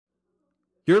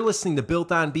You're listening to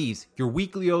Built on Beavs, your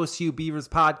weekly OSU Beavers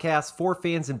podcast for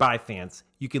fans and by fans.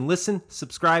 You can listen,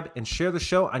 subscribe, and share the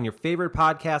show on your favorite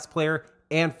podcast player,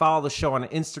 and follow the show on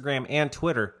Instagram and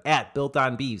Twitter at Built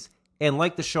on Beavs, and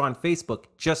like the show on Facebook.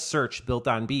 Just search Built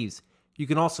on Beavs. You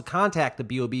can also contact the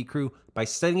BOB crew by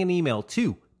sending an email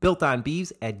to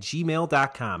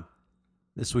builtonbeavs@gmail.com.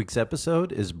 This week's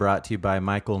episode is brought to you by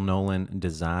Michael Nolan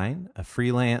Design, a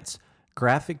freelance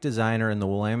graphic designer in the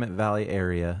Willamette Valley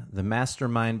area, the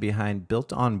mastermind behind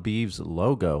Built on Beavs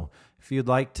logo. If you'd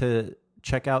like to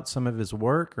check out some of his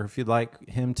work, or if you'd like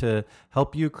him to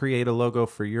help you create a logo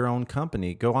for your own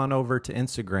company, go on over to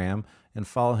Instagram and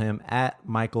follow him at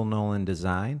Michael Nolan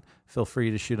Design. Feel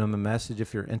free to shoot him a message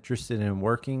if you're interested in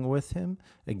working with him.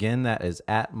 Again, that is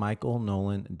at Michael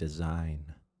Nolan Design.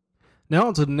 Now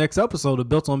on to the next episode of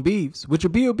Built on Beavs with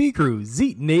your BOB crew,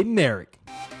 Zeke, Nate, and Eric.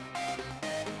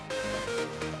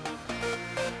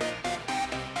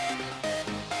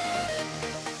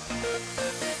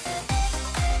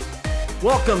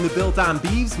 Welcome to Built on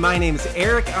Beavs. My name is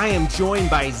Eric. I am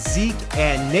joined by Zeke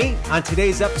and Nate. On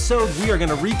today's episode, we are going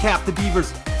to recap the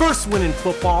Beavers' first win in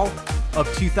football of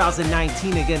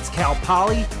 2019 against Cal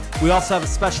Poly. We also have a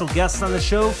special guest on the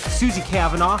show, Susie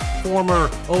Kavanaugh, former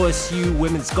OSU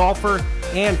women's golfer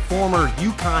and former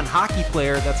UConn hockey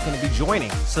player that's going to be joining.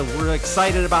 So we're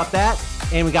excited about that.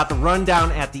 And we got the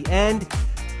rundown at the end.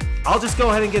 I'll just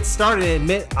go ahead and get started and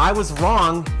admit I was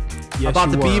wrong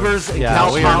about the Beavers and Cal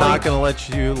Poly. We are not going to let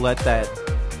you let that go.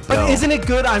 But isn't it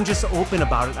good? I'm just open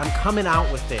about it. I'm coming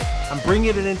out with it. I'm bringing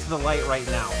it into the light right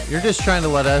now. You're just trying to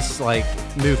let us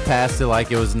move past it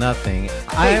like it was nothing.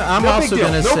 I'm no also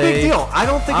going to say, no big deal. I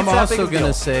don't think I'm it's that big also of a deal.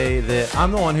 going to say that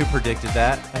I'm the one who predicted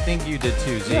that. I think you did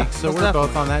too, Zeke. Yeah, so most we're definitely.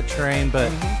 both on that train.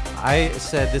 But I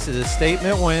said this is a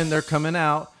statement win. They're coming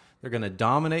out. They're going to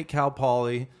dominate Cal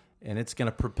Poly, and it's going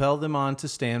to propel them on to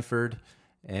Stanford.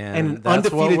 And that's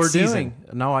what undefeated we're season. doing.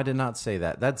 No, I did not say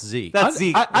that. That's Zeke. That's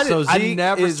Zeke. So Zeke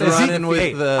is Zeke, running with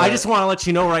hey, the. I just want to let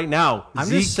you know right now. I'm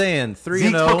Zeke, just saying 3-0.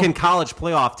 Zeke's booking college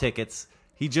playoff tickets.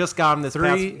 He just got him this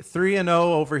past. 3-0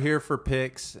 over here for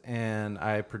picks, and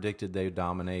I predicted they would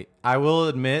dominate. I will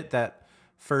admit that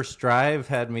first drive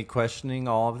had me questioning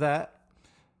all of that.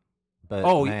 But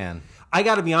man, I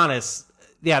got to be honest.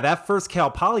 Yeah, that first Cal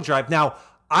Poly drive. Now,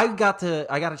 I got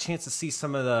a chance to see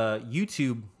some of the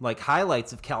YouTube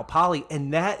highlights of Cal Poly,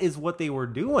 and that is what they were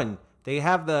doing. They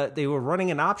were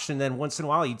running an option, then once in a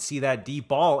while you'd see that deep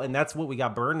ball, and that's what we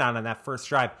got burned on that first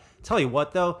drive. Tell you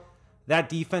what though, that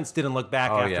defense didn't look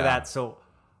back after that. So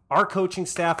our coaching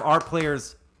staff, our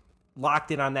players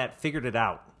locked in on that, figured it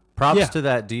out. props to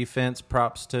that defense.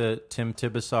 Props to Tim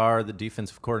Tibesar, the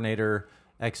defensive coordinator,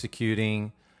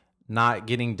 executing, not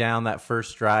getting down that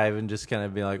first drive and just kind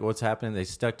of being like, what's happening? They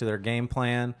stuck to their game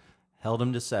plan, held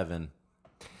them to 7.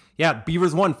 Yeah,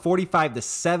 Beavers won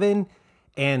 45-7,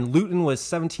 and Luton was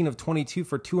 17 of 22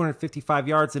 for 255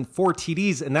 yards and 4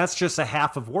 TDs, and that's just a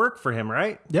half of work for him,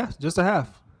 right? Yeah, just a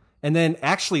half. And then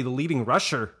actually the leading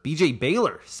rusher, BJ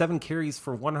Baylor, 7 carries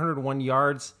for 101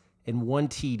 yards and 1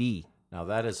 TD. Now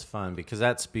that is fun because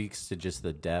that speaks to just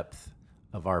the depth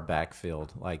of our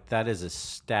backfield. That is a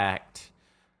stacked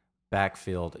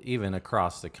backfield, even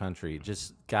across the country.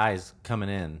 Just guys coming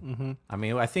in. Mm-hmm. I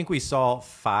mean, I think we saw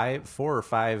 4 or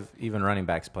 5 even running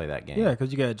backs play that game. Yeah,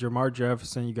 because you got Jamar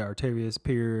Jefferson, you got Artavius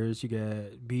Pierce, you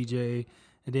got BJ,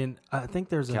 and then I think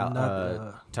there's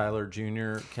another Tyler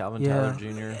Jr., Calvin Yeah.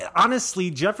 Tyler Jr. Honestly,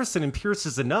 Jefferson and Pierce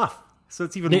is enough, so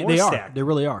it's even more they are. stacked. They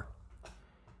really are.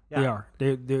 Yeah. They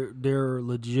are. They're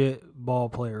legit ball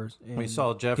players. And We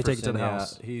saw can take it to Jefferson. the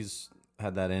house. He's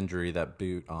had that injury, that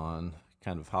boot on,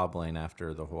 kind of hobbling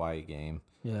after the Hawaii game.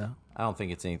 Yeah. I don't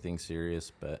think it's anything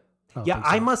serious, but Yeah,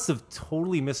 I must have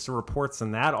totally missed the reports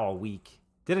on that all week.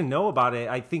 Didn't know about it.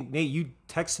 I think, Nate, you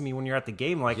texted me when you're at the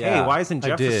game hey, Yeah, why isn't I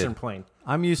Jefferson did. playing?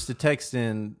 I'm used to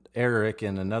texting Eric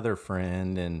and another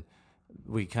friend, and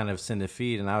we kind of send a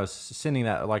feed, and I was sending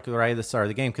that right at the start of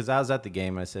the game because I was at the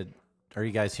game. I said, are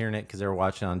you guys hearing it? Because they were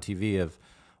watching on TV of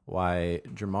why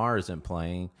Jamar isn't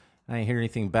playing. I didn't hear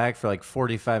anything back for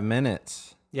 45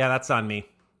 minutes. Yeah, that's on me.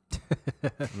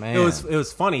 Man. It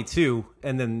was funny too.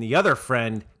 And then the other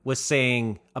friend was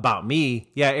saying about me,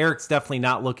 yeah, Eric's definitely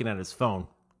not looking at his phone.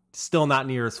 Still not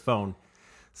near his phone.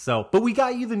 So, but we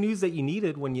got you the news that you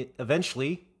needed when you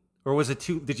eventually, or was it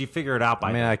did you figure it out by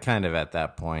I mean, then? I kind of at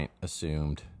that point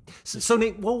assumed. So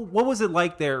Nate, what was it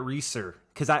like there at Reser?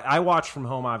 Because I watched from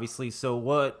home, obviously. So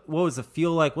what was the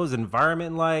feel like? What was the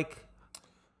environment like?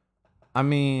 I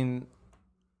mean,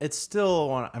 it's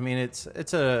still. I mean,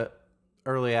 it's a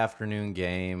early afternoon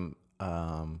game,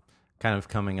 kind of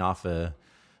coming off a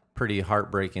pretty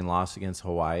heartbreaking loss against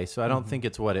Hawaii. So I don't think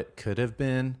it's what it could have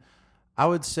been. I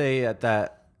would say at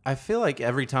that, I feel like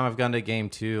every time I've gone to game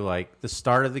 2, like the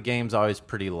start of the game's always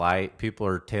pretty light. People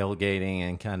are tailgating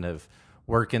and kind of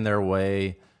working their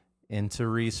way into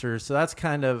Reser. So that's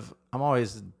kind of, I'm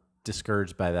always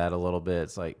discouraged by that a little bit.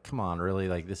 It's like, come on, really?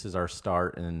 Like, this is our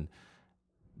start and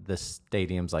the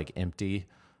stadium's like empty.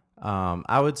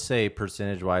 I would say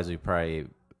percentage-wise, we probably,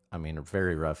 I mean, a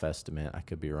very rough estimate. I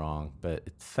could be wrong, but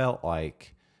it felt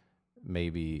like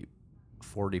maybe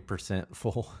 40%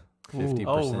 full, 50%.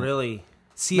 Oh, really?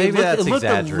 See, Maybe it that's looked a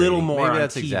exaggerating. little more Maybe on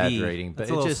that's TV. exaggerating, but That's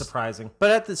a it little just surprising.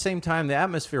 But at the same time, the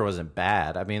atmosphere wasn't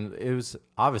bad. I mean, it was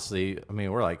obviously. I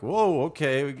mean, we're like, whoa,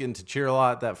 okay, we're getting to cheer a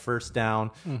lot. That first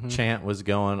down chant was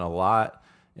going a lot,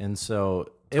 and so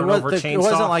it Turnover wasn't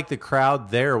chainsaw. like the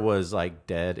crowd there was like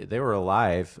dead. They were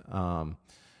alive.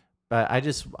 But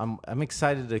I'm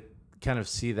excited to kind of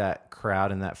see that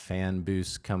crowd and that fan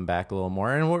boost come back a little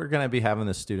more, and we're going to be having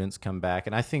the students come back,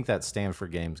 and I think that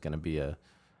Stanford game is going to be a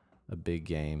big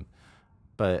game.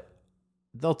 But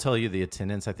they'll tell you the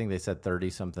attendance. I think they said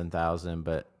 30-something thousand,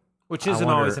 but Which isn't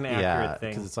always an accurate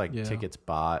thing. because it's like tickets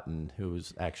bought and who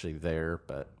was actually there.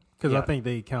 But Because I think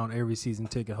they count every season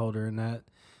ticket holder in that.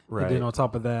 right, And then on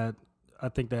top of that, I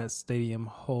think that stadium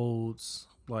holds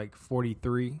like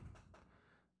 43.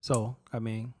 So, I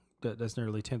mean, that's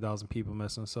nearly 10,000 people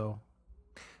missing. So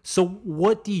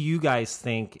what do you guys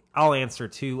think? I'll answer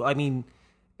too. I mean,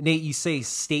 Nate, you say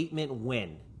statement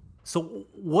win. So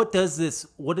what does this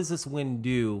win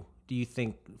do you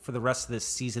think for the rest of this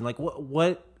season? Like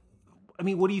what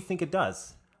do you think it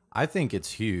does? I think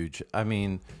it's huge. I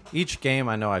mean, each game,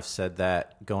 I know I've said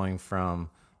that going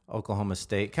from Oklahoma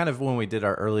State, kind of when we did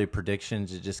our early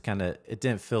predictions, it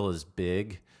didn't feel as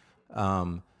big.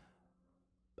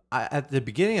 At the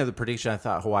beginning of the prediction, I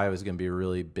thought Hawaii was going to be a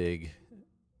really big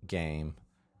game,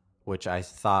 which I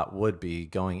thought would be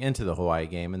going into the Hawaii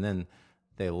game. And then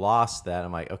they lost that.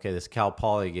 I'm like, okay, this Cal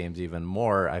Poly game's even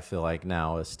more, I feel like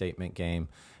now, a statement game.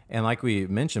 And like we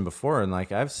mentioned before, and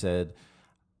like I've said,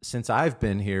 since I've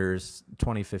been here,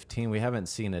 2015, we haven't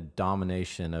seen a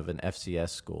domination of an FCS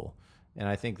school. And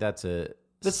I think that's sign.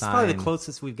 Probably the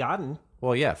closest we've gotten.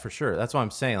 Well, yeah, for sure. That's what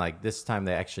I'm saying. Like, this time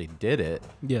they actually did it.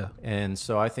 yeah, And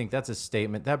so I think that's a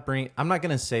statement. I'm not going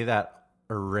to say that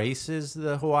erases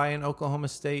the Hawaii and Oklahoma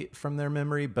State from their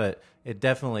memory, but it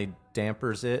definitely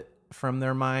dampers it from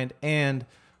their mind. And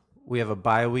we have a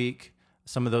bye week.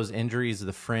 Some of those injuries,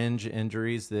 the fringe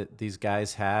injuries that these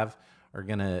guys have, are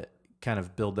going to kind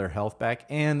of build their health back.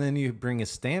 And then you bring a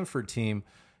Stanford team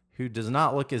who does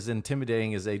not look as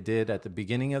intimidating as they did at the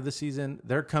beginning of the season.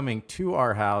 They're coming to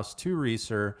our house, to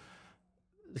Reser,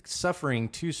 suffering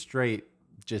 2 straight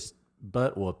just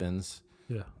butt whoopings.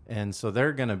 yeah. And so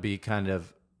they're going to be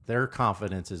their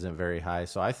confidence isn't very high.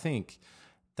 So I think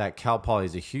that Cal Poly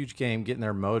is a huge game, getting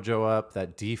their mojo up,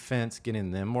 that defense,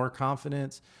 getting them more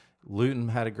confidence. Luton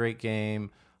had a great game.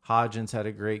 Hodgins had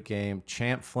a great game.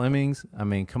 Champ Flemings, I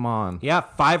mean, come on. Yeah,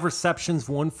 5 receptions,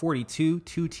 142,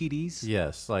 2 TDs.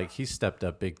 Yes, like he stepped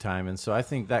up big time. And so I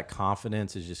think that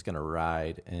confidence is just going to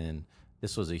ride. And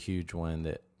this was a huge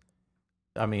win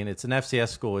I mean, it's an FCS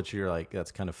school, which you're like,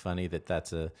 that's kind of funny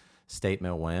that's a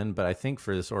statement win. But I think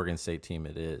for this Oregon State team,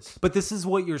 it is. But this is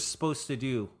what you're supposed to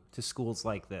do to schools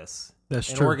like this. That's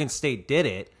and true. Oregon State did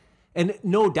it. And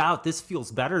no doubt this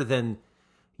feels better than,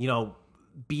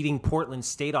 beating Portland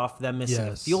State off them missing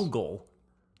a field goal.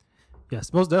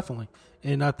 Yes, most definitely.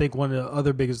 And I think one of the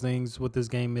other biggest things with this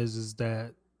game is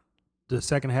that the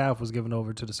second half was given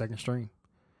over to the second string.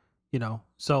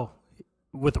 So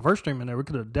with the first string in there, we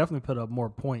could have definitely put up more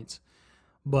points.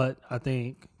 But I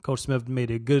think Coach Smith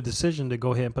made a good decision to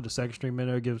go ahead and put the second string in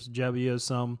there, gives Jebbia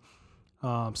some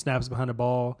snaps behind the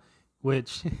ball,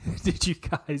 which did you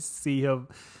guys see him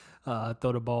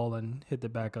throw the ball and hit the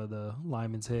back of the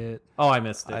lineman's head? Oh, I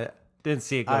missed it. Didn't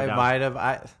see it go down. I might have.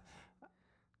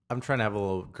 I'm trying to have a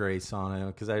little grace on him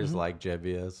because I just like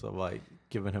Jebbia, so I'm like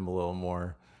giving him a little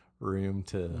more room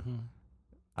to.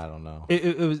 I don't know.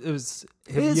 It was.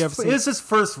 It's his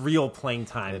first real playing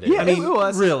time. Yeah, I mean, it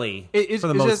was. Really, for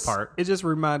the most part. It just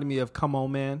reminded me of Come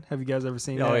On Man. Have you guys ever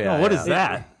seen that? Oh, yeah. What is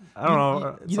that? I don't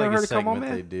know. It's You like never heard a of Come On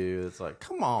segment Man? they do. It's like,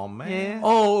 come on, man. Yeah.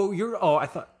 Oh, I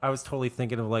thought I was totally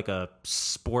thinking of like a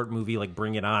sport movie, like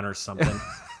Bring It On or something.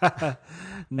 And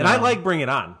I like Bring It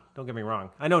On. Don't get me wrong.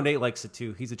 I know Nate likes it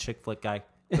too. He's a chick flick guy.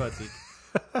 Go ahead,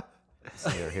 Zeke. It's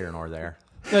neither here nor there.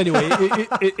 Anyway,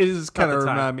 it just kind of the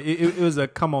time. reminded me. It was a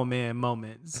Come On Man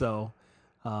moment. So,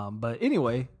 but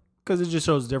anyway, because it just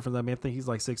shows the difference. I mean, I think he's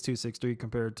like 6'2", 6'3"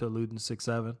 compared to Luton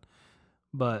 6'7".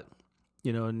 But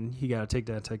and he got to take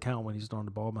that into account when he's throwing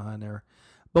the ball behind there.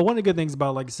 But one of the good things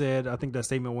about, like I said, I think that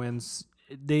statement wins.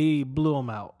 They blew them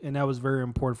out, and that was very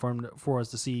important for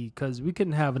us to see because we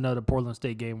couldn't have another Portland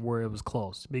State game where it was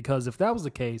close. Because if that was the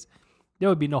case, there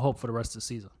would be no hope for the rest of the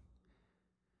season.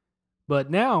 But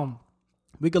now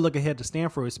we could look ahead to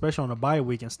Stanford, especially on a bye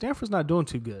week, and Stanford's not doing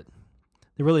too good.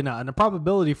 They're really not, and the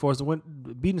probability for us to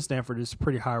beating Stanford is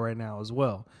pretty high right now as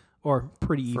well, or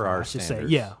pretty even, I should say.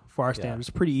 Yeah, for our standards,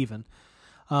 pretty even.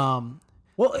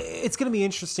 Well, it's going to be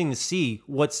interesting to see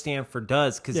what Stanford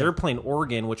does because they're playing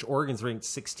Oregon, which Oregon's ranked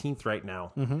 16th right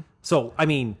now. So, I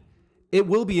mean, it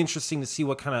will be interesting to see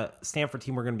what kind of Stanford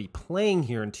team we're going to be playing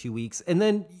here in 2 weeks. And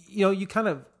then, you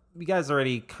guys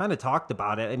already kind of talked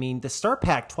about it. I mean, to start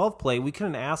Pac-12 play, we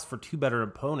couldn't ask for two better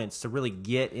opponents to really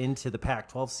get into the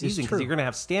Pac-12 season because you're going to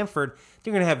have Stanford,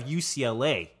 you're going to have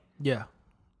UCLA. Yeah.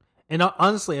 And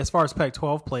honestly, as far as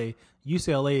Pac-12 play,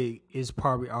 UCLA is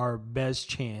probably our best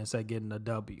chance at getting a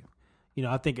W.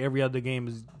 I think every other game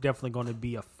is definitely going to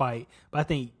be a fight. But I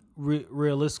think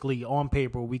realistically, on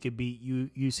paper, we could beat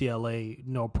UCLA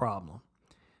no problem.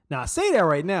 Now, I say that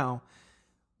right now,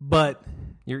 but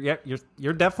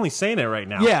you're definitely saying it right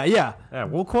now. Yeah,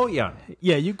 we'll quote you on it.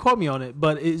 Yeah, you quote me on it,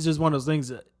 but it's just one of those things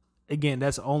that, again,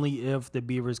 that's only if the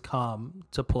Beavers come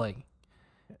to play.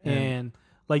 And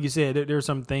like you said, there's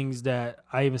some things that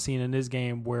I even seen in this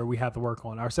game where we have to work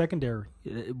on. Our secondary,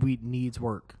 needs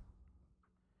work.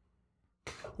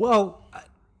 Well,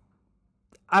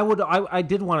 I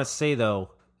did want to say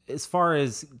though, as far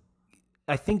as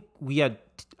I think we had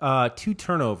 2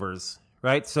 turnovers,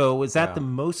 right? So was that the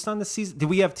most on the season? Did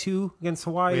we have 2 against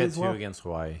Hawaii as well? We had 2 against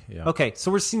Hawaii. Yeah. Okay, so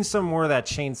we're seeing some more of that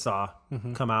chainsaw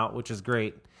come out, which is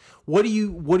great. What are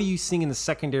you seeing in the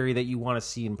secondary that you want to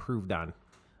see improved on?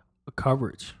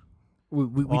 Coverage.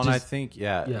 And I think,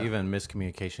 even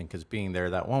miscommunication, because being there,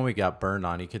 that one we got burned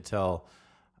on, you could tell,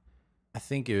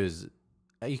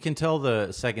 you can tell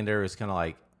the secondary was kind of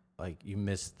like you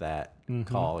missed that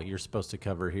call. You're supposed to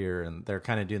cover here, and they're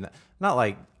kind of doing that. Not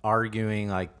like arguing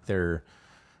like they're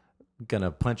going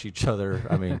to punch each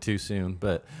other, too soon,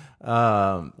 but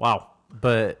wow.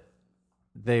 But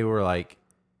they were like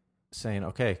saying,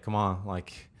 okay, come on,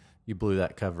 like you blew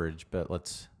that coverage, but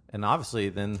let's... And obviously,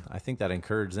 then I think that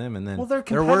encouraged them. And then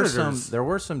there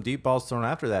were some deep balls thrown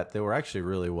after that. They were actually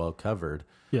really well covered.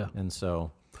 Yeah. And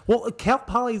so, Cal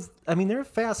Poly's. They're a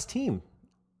fast team.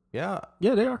 Yeah,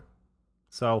 they are.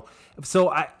 So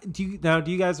do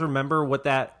you guys remember what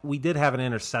that? We did have an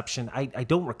interception. I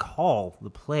don't recall the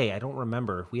play. I don't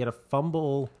remember. We had a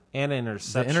fumble and an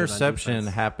interception. The interception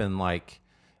happened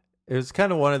it was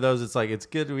kind of one of those, it's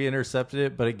good we intercepted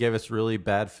it, but it gave us really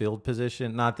bad field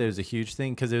position. Not that it was a huge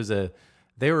thing, because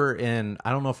they were in,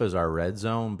 I don't know if it was our red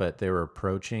zone, but they were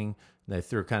approaching. They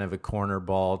threw kind of a corner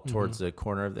ball towards the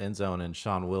corner of the end zone, and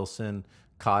Sean Wilson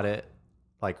caught it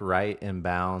right in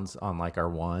bounds on our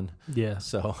 1. Yeah.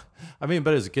 So, but it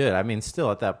was good.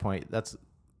 Still at that point, that's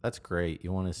great.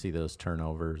 You want to see those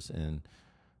turnovers. And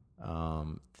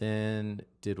then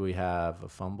did we have a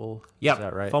fumble? Yeah. Is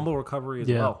that right? Fumble recovery as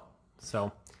well.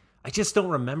 So I just don't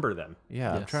remember them.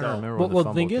 Yeah, I'm trying to remember.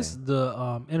 The thing is,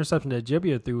 the interception that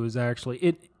Jibbia threw was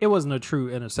actually it wasn't a true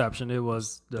interception. It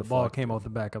was the ball came off the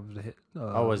back of the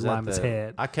lineman's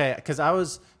head. Okay, because I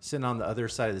was sitting on the other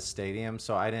side of the stadium,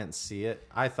 so I didn't see it.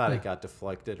 I thought it got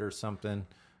deflected or something.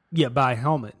 Yeah, by a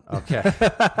helmet. Okay,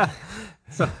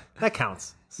 so that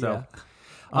counts. So.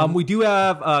 We do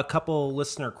have a couple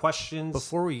listener questions.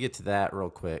 Before we get to that, real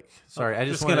quick, sorry, I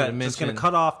just wanted to mention. Just going to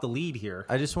cut off the lead here.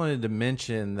 I just wanted to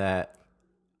mention that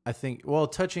I think,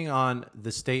 touching on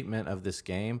the statement of this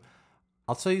game,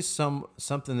 I'll tell you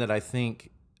something that I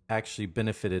think actually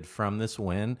benefited from this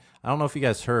win. I don't know if you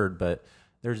guys heard, but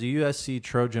there's a USC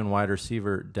Trojan wide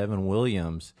receiver, Devin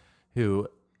Williams, who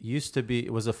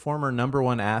was a former number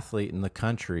 1 athlete in the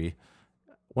country,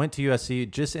 went to USC,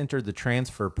 just entered the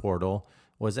transfer portal,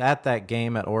 was at that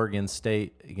game at Oregon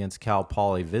State against Cal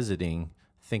Poly visiting,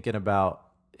 thinking about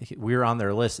we were on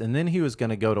their list. And then he was going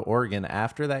to go to Oregon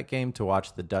after that game to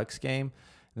watch the Ducks game.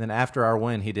 And then after our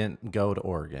win, he didn't go to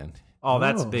Oregon. Oh,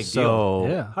 that's a big deal.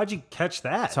 Yeah. How'd you catch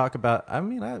that? Talk about,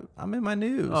 I'm in my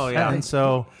news. Oh, yeah. And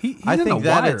so I think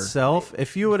that itself,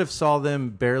 if you would have saw them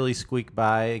barely squeak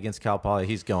by against Cal Poly,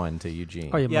 he's going to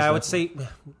Eugene. Oh, yeah, I would say,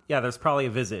 there's probably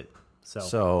a visit.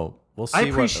 So we'll see. I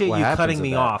appreciate what you happens cutting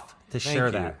me that. off to share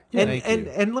that. Yeah,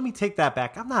 and let me take that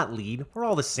back. I'm not lead. We're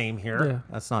all the same here. Yeah.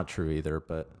 That's not true either,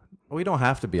 but we don't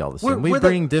have to be all the same. We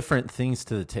bring different things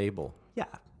to the table. Yeah,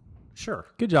 sure.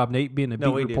 Good job, Nate, being a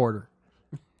beat reporter.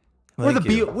 We're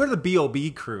the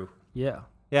BOB crew. Yeah.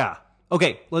 Yeah.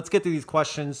 Okay, let's get to these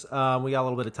questions. We got a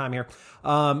little bit of time here.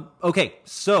 Okay,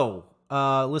 so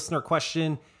listener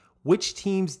question. which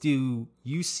teams do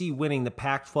you see winning the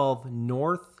Pac-12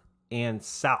 North and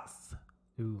South?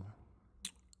 Ooh.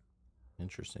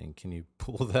 Interesting. Can you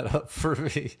pull that up for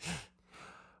me?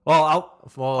 Well,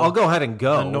 I'll go ahead and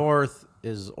go. The North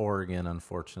is Oregon,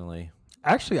 unfortunately.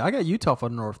 Actually, I got Utah for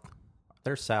the North.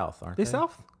 They're South, aren't They they?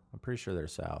 South? I'm pretty sure they're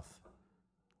South.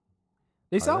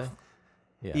 They Are South?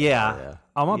 they? Yeah.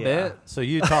 Oh, my Yeah. bad. So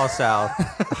Utah South.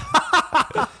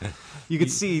 You can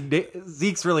see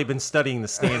Zeke's really been studying the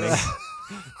standings.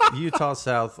 Utah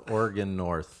South, Oregon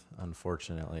North.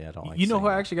 Unfortunately, I don't like You know saying who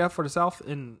I that. actually got for the South?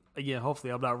 And again,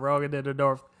 hopefully I'm not wrong. And then the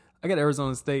North, I got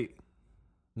Arizona State.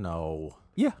 No.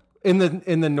 Yeah. in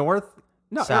the North?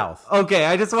 No. South. Okay,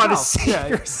 I just wanted to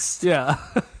South. see Yeah.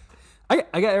 Yeah.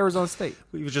 I got Arizona State.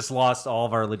 We've just lost all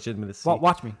of our legitimacy.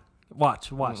 Watch me. Watch.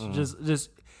 Just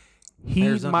heed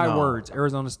Arizona- my no. words.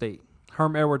 Arizona State.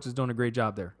 Herm Edwards is doing a great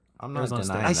job there. I'm not Arizona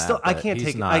denying State. I that, can't but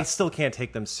he's take not. I still can't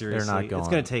take them seriously. They're not going. It's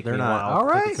going to take they're me not, a while. All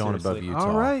to take right. it going above seriously.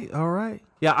 Utah. All right.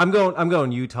 Yeah, I'm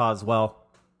going Utah as well.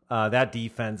 That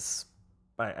defense,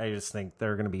 I just think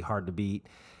they're going to be hard to beat.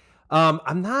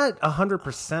 I'm not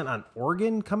 100% on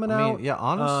Oregon coming I mean, out. yeah,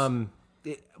 honest.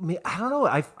 I don't know.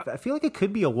 I feel like it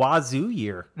could be a Wazoo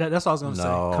year That's what I was going to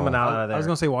No. say. coming out of there. I was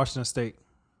going to say Washington State.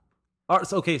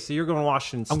 Okay, so you're going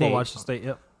Washington State. I'm going Washington State.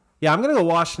 Yep. Yeah, I'm going to go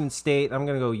Washington State. I'm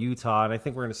going to go Utah, and I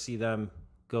think we're going to see them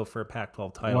go for a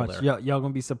Pac-12 title Watch. there. Y'all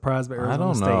going to be surprised by Arizona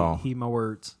don't State. know. Heed my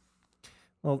words.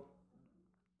 Well,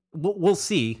 we'll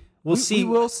see. We'll see. We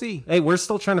will see. Hey, we're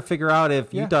still trying to figure out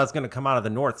if Yeah. Utah's going to come out of the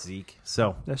North, Zeke.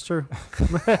 So That's true. see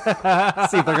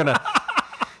if they're going to.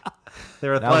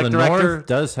 Their Now, the athletic director. North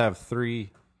does have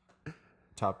 3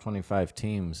 top 25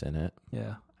 teams in it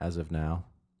Yeah. as of now.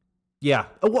 Yeah.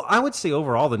 Well, I would say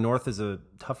overall the North is a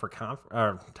tougher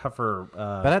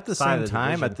But at the side same of the time,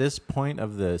 division. at this point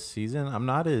of the season, I'm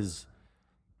not as.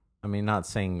 I mean, not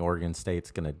saying Oregon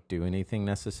State's going to do anything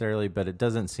necessarily, but it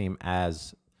doesn't seem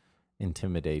as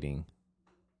intimidating.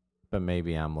 But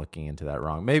maybe I'm looking into that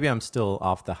wrong. Maybe I'm still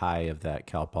off the high of that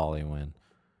Cal Poly win.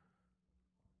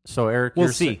 So, Eric, We'll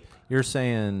you're see. You're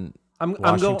saying I'm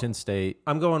Washington State,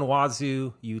 I'm going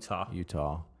Wazoo, Utah.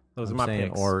 Utah. Those are I'm my saying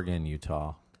picks. Oregon,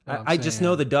 Utah. I just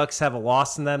know the Ducks have a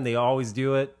loss in them. They always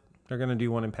do it. They're going to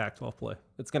do one in Pac-12 play.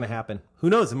 It's going to happen. Who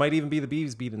knows? It might even be the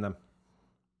Beavs beating them.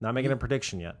 Not making a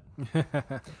prediction yet.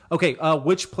 Okay,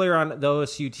 which player on the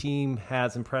OSU team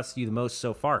has impressed you the most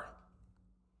so far?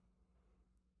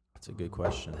 That's a good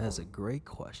question. That's a great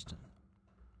question.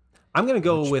 I'm going to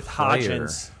go Which with player?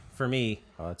 Hodgins for me.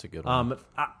 Oh, that's a good one.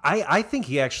 I think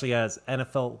he actually has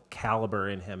NFL caliber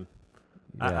in him.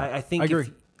 Yeah. I think I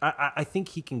agree. I think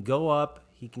he can go up.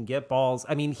 He can get balls.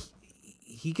 I mean,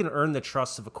 he can earn the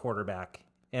trust of a quarterback.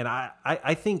 And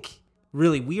I think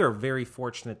really we are very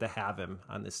fortunate to have him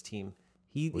on this team.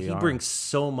 He are. brings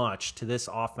so much to this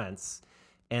offense,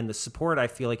 and the support I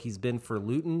feel like he's been for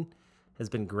Luton has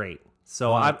been great.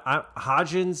 So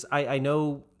Hodgins, I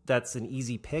know that's an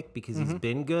easy pick because he's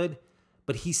been good,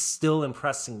 but he's still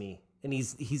impressing me, and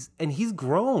he's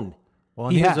grown. Well,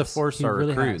 and He he was a has. 4-star He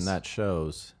really recruit, has. and that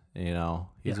shows. You know,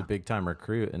 he's a big time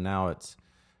recruit, and now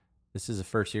this is the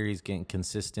first year he's getting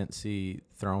consistency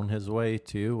thrown his way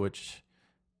too, which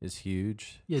is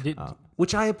huge. Yeah.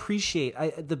 Which I appreciate.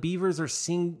 The Beavers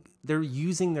they're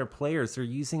using their players. They're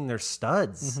using their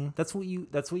studs. That's what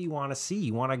you want to see.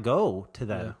 You want to go to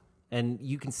them, and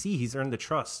you can see he's earned the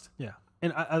trust. Yeah.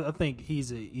 And I think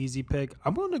he's an easy pick.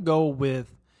 I'm going to go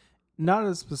with not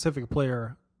a specific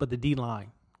player, but the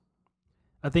D-line.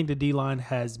 I think the D-line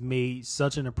has made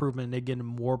such an improvement. They're getting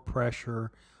more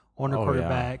pressure on the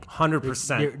quarterback.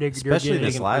 100%. Especially getting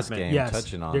this last improvement. game,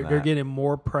 touching on they're that. getting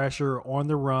more pressure on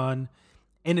the run,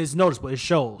 and it's noticeable. It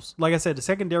shows. Like I said, the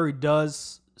secondary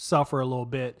does suffer a little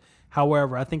bit.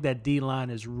 However, I think that D-line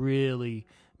is really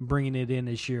bringing it in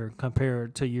this year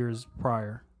compared to years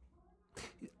prior.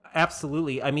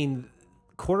 Absolutely. I mean,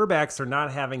 quarterbacks are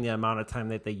not having the amount of time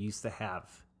that they used to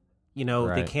have. You know,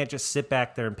 they Right. can't just sit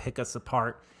back there and pick us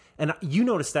apart. And you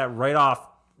noticed that right off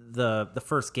the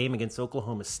first game against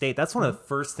Oklahoma State. That's one of the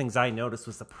first things I noticed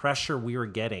was the pressure we were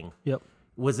getting Yep.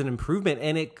 was an improvement.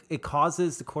 And it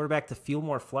causes the quarterback to feel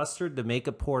more flustered, to make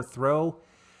a poor throw.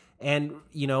 And,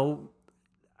 you know,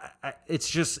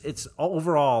 it's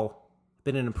overall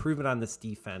been an improvement on this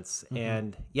defense.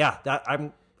 And, yeah,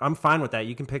 I'm fine with that.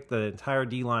 You can pick the entire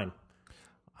D-line.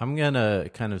 I'm gonna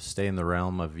kind of stay in the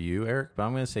realm of you, Eric, but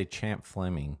I'm gonna say Champ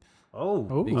Fleming.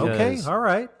 Oh, Because- okay. All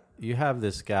right. You have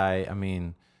this guy. I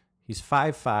mean, he's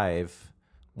 5'5",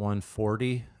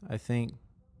 140, I think,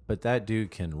 but that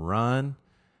dude can run.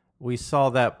 We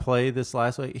saw that play this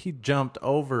last week. He jumped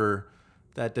over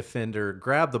that defender,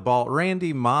 grabbed the ball.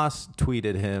 Randy Moss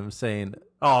tweeted him saying,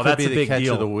 Oh, could that's be a the big catch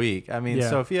deal. of the week. I mean, Yeah.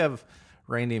 so if you have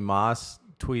Randy Moss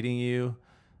tweeting you,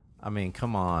 I mean,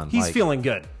 come on. He's like, feeling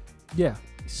good. Yeah.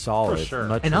 solid. For sure.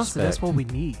 Much And honestly, that's respect. what we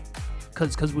need.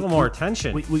 Because A little more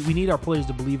attention. We need our players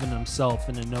to believe in themselves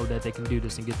and to know that they can do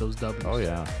this and get those W's. Oh,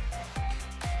 yeah.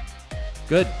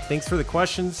 Good. Thanks for the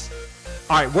questions.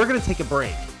 All right, we're going to take a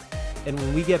break. And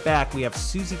when we get back, we have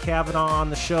Susie Kavanaugh on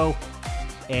the show.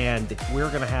 And we're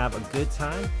going to have a good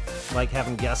time, like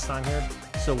having guests on here.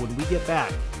 So when we get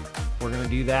back, we're going to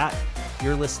do that.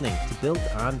 You're listening to Built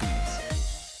on Bees.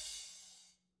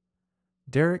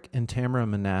 Derek and Tamara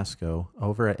Manasco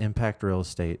over at Impact Real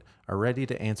Estate are ready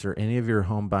to answer any of your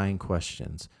home buying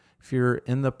questions. If you're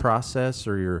in the process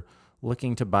or you're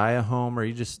looking to buy a home or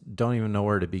you just don't even know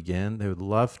where to begin, they would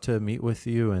love to meet with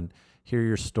you and hear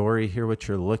your story, hear what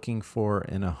you're looking for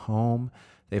in a home.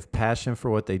 They have passion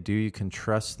for what they do. You can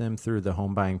trust them through the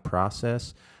home buying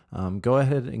process. Go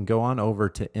ahead and go on over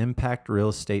to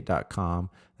impactrealestate.com.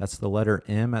 That's the letter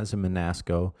M as in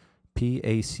Manasco,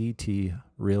 PACT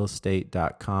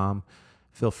realestate.com.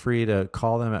 Feel free to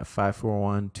call them at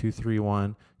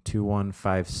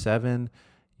 541-231-2157.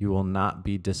 You will not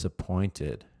be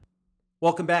disappointed.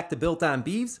 Welcome back to Built on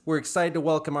Beeves. We're excited to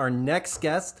welcome our next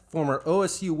guest, former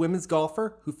OSU women's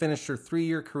golfer who finished her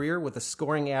 3-year career with a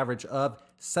scoring average of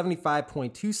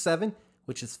 75.27,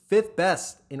 which is 5th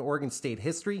best in Oregon State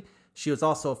history. She was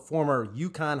also a former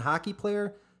UConn hockey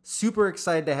player. Super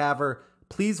excited to have her.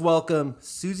 Please welcome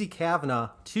Susie Kavanaugh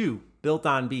to Built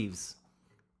on Beeves.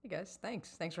 Hey guys,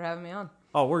 thanks for having me on.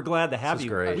 Oh, we're glad to have This is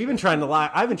you. great. We've been trying to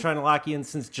lock. I've been trying to lock you in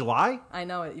since July. I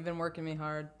know it. You've been working me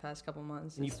hard past couple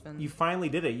months. And It's been. you finally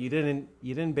did it. You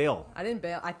didn't bail. I didn't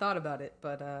bail. I thought about it,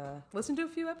 but listen to a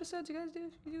few episodes. You guys do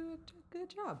a good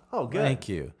job. Oh, good. Thank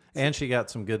you. And she got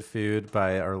some good food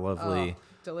by our lovely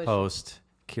delicious. host,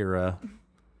 Kira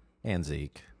and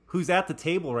Zeke. Who's at the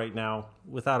table right now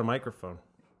without a microphone.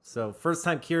 So first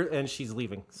time Kira, and she's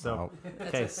leaving. So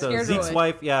okay, so Scared Zeke's away.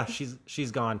 wife, yeah,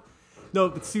 she's gone. No,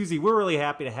 but Susie, we're really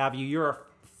happy to have you. You're our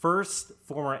first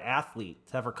former athlete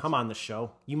to ever come on the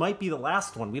show. You might be the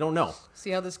last one. We don't know. See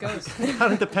how this goes. It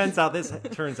kind of depends how this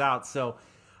turns out. So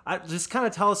just kind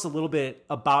of tell us a little bit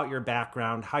about your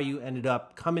background, how you ended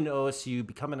up coming to OSU,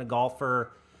 becoming a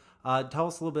golfer. Tell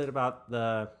us a little bit about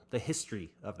the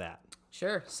history of that.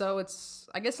 Sure. So it's,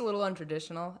 I guess, a little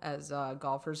untraditional as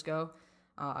golfers go.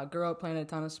 I grew up playing a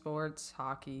ton of sports,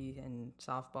 hockey and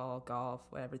softball, golf,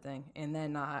 everything. And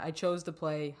then I chose to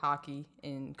play hockey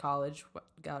in college,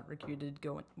 got recruited,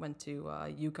 went to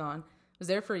UConn. Was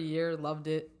there for a year, loved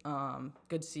it,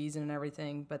 good season and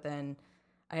everything. But then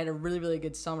I had a really, really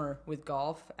good summer with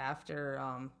golf after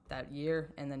that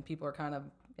year. And then people are kind of,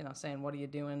 saying, what are you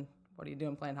doing? What are you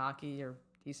doing playing hockey? You're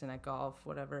decent at golf,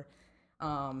 whatever.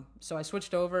 So I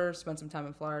switched over, spent some time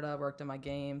in Florida, worked on my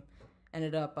game.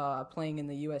 Ended up playing in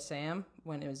the USAM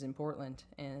when it was in Portland,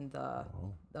 and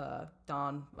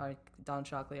Dawn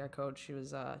Shockley, our coach, she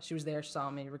was there, saw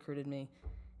me, recruited me,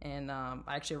 and I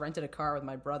actually rented a car with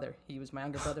my brother. My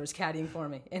younger brother was caddying for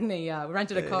me, and we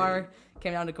rented a car,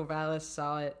 came down to Corvallis,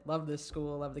 saw it, loved the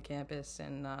school, loved the campus,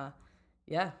 and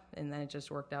and then it just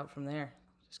worked out from there.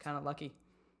 Just kind of lucky.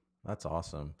 That's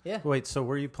awesome. Yeah. Wait, so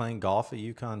were you playing golf at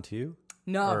UConn too?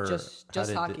 No, Or just how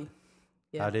did hockey.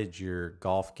 Yeah. How did your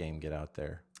golf game get out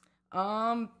there?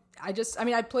 I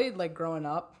played like growing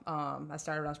up. I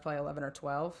started when I was probably 11 or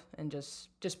 12 and just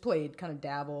played, kind of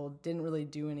dabbled, didn't really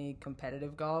do any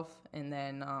competitive golf. And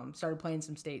then started playing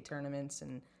some state tournaments,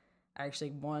 and I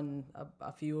actually won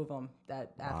a few of them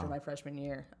after my freshman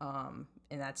year. And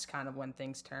that's kind of when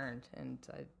things turned, and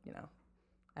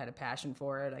I had a passion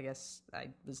for it. I guess I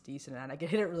was decent at it. I could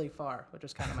hit it really far, which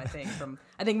was kind of my thing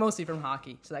I think mostly from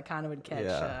hockey. So that kind of would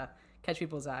catch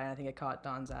people's eye, and I think it caught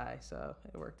Don's eye, so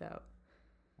it worked out.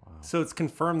 Wow. So it's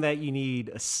confirmed that you need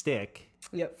a stick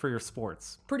Yep. for your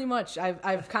sports. Pretty much.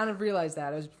 I've kind of realized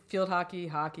that. I was field hockey,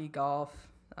 golf,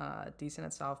 decent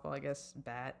at softball, I guess,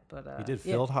 bat. But You did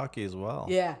field hockey as well.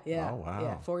 Yeah. Oh, wow.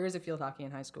 Yeah, 4 years of field hockey in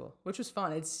high school, which was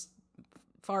fun. It's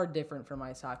far different from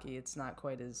ice hockey. It's not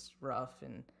quite as rough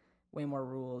and way more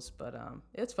rules, but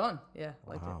it's fun. Yeah,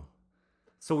 liked it.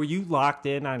 So were you locked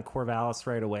in on Corvallis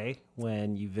right away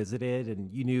when you visited,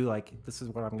 and you knew like this is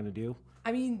what I'm going to do?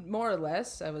 I mean, more or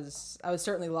less. I was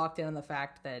certainly locked in on the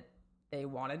fact that they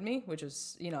wanted me, which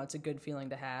was, it's a good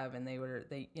feeling to have, and they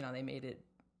made it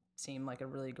seem like a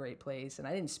really great place. And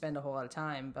I didn't spend a whole lot of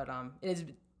time, but it is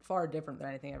far different than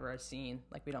anything I've ever seen.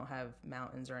 Like, we don't have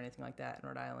mountains or anything like that in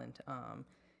Rhode Island.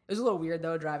 It was a little weird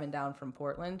though, driving down from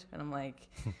Portland, and I'm like,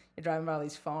 you're driving by all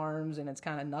these farms, and it's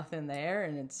kind of nothing there,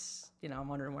 and it's, I'm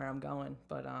wondering where I'm going.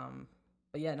 But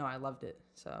yeah, no, I loved it,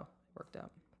 so it worked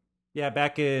out. Yeah,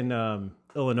 back in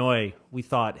Illinois, we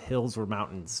thought hills were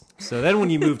mountains. So then when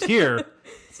you moved here,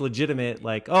 it's legitimate.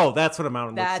 Like, oh, that's what a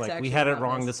mountain That's looks like. We actually had it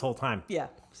mountainous. wrong this whole time. Yeah,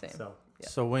 same. So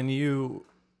So when you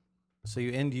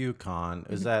end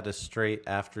UConn, is that a straight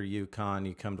after UConn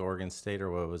you come to Oregon State,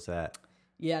 or what was that?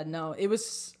 Yeah, no, it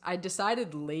was. I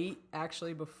decided late,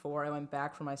 actually, before I went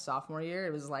back for my sophomore year.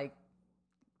 It was like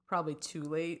probably too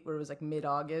late, where it was like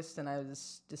mid-August, and I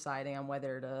was deciding on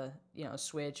whether to,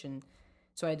 switch. And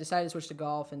so I decided to switch to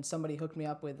golf, and somebody hooked me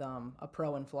up with a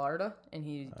pro in Florida, and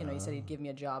he said he'd give me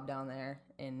a job down there,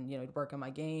 and work on my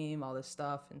game, all this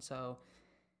stuff, and so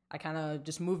I kind of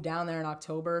just moved down there in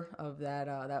October of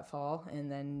that fall, and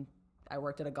then I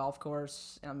worked at a golf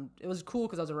course. It was cool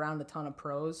because I was around a ton of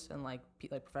pros and like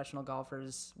professional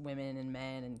golfers, women and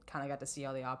men, and kind of got to see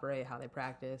how they operate, how they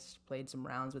practice. Played some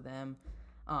rounds with them,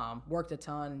 worked a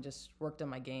ton, and just worked on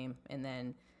my game. And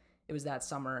then it was that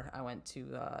summer I went to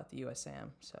the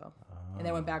USAM. So, and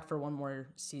then went back for one more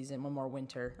season, one more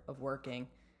winter of working,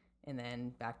 and then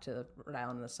back to Rhode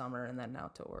Island in the summer, and then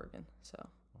out to Oregon. So,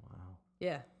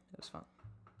 yeah, it was fun.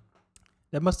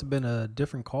 That must have been a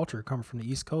different culture coming from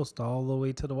the East Coast all the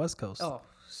way to the West Coast. Oh,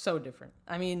 so different.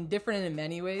 I mean, different in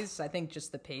many ways. I think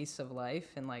just the pace of life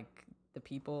and like the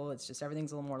people, it's just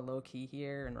everything's a little more low key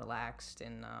here and relaxed,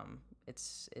 and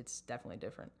it's definitely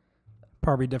different.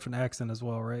 Probably different accent as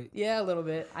well, right? Yeah, a little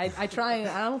bit. I try and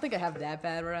I don't think I have that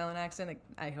bad Rhode Island accent.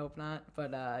 I hope not,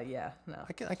 but yeah, no.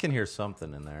 I can hear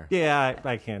something in there. yeah,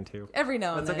 I can too. Every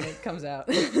now and then it comes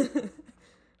out.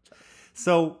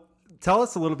 So tell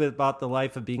us a little bit about the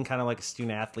life of being kind of like a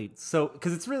student athlete. So,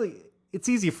 because it's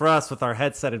easy for us with our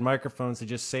headset and microphones to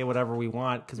just say whatever we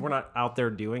want because we're not out there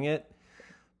doing it.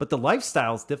 But the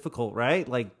lifestyle is difficult, right?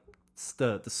 Like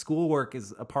the schoolwork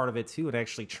is a part of it too, and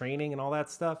actually training and all that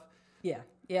stuff.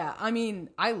 Yeah. I mean,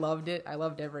 I loved it. I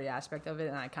loved every aspect of it,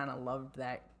 and I kind of loved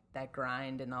that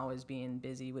grind and always being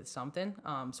busy with something.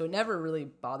 So it never really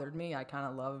bothered me. I kind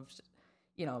of loved,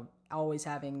 always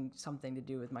having something to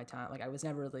do with my time. Like I was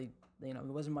never really, there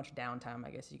wasn't much downtime, I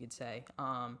guess you could say.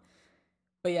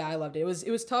 But yeah, I loved it.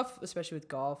 It was tough, especially with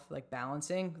golf, like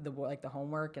balancing the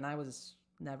homework, and I was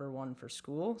never one for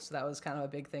school, so that was kind of a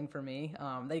big thing for me.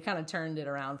 They kind of turned it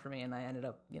around for me, and I ended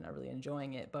up, really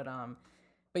enjoying it.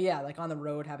 But yeah, like on the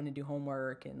road, having to do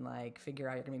homework and like figure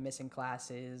out you're gonna be missing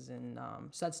classes, and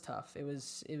so that's tough. It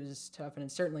was tough, and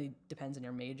it certainly depends on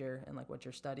your major and like what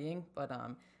you're studying. But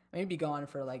I mean, you'd be gone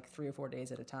for like 3 or 4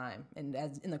 days at a time, and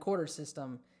as in the quarter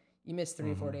system, you miss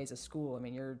 3 or 4 days of school. I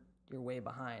mean, you're way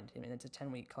behind. I mean, it's a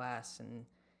 10-week class, and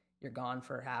you're gone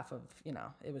for half of.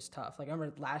 It was tough. Like I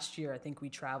remember last year, I think we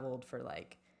traveled for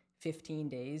like 15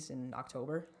 days in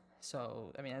October.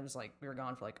 So I mean, it was like we were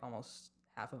gone for like almost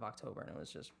half of October, and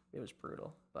it was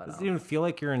brutal. But Does it even feel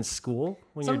like you're in school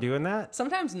when you're doing that?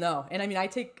 Sometimes no. And I mean, I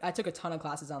took a ton of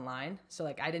classes online, so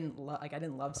like I didn't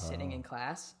love sitting in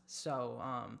class. So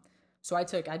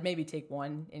I'd maybe take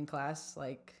one in class,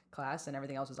 and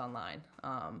everything else was online.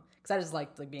 Because I just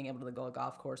liked like being able to go to the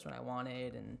golf course when I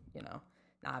wanted, and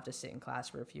not have to sit in class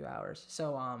for a few hours.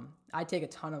 So I take a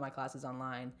ton of my classes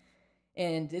online,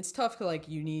 and it's tough to like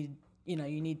you need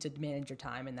to manage your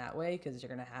time in that way because you're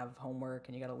gonna have homework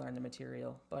and you got to learn the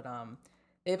material. But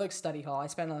they have like study hall. I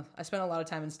spent a lot of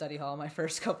time in study hall my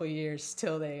first couple of years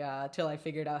till I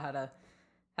figured out how to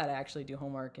actually do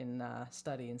homework and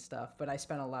study and stuff. But I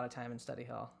spent a lot of time in study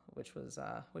hall, which was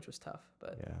tough.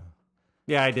 But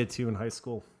Yeah, I did too in high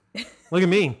school. Look at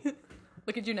me.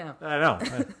 look at you now. I know.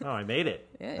 I made it.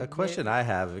 Yeah, A question I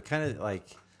have, it kind of like,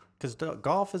 because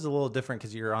golf is a little different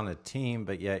because you're on a team,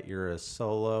 but yet you're a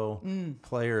solo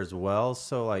player as well.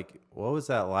 So, like, what was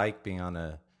that like being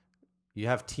you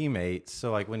have teammates.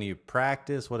 So, like, when you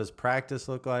practice, what does practice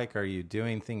look like? Are you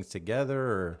doing things together,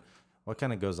 or what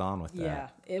kind of goes on with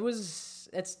that? Yeah,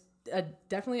 it's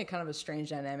definitely a kind of a strange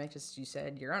dynamic. Just as you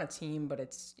said, you're on a team, but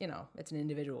it's an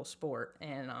individual sport,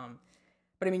 and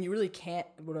but I mean, you really can't,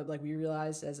 like we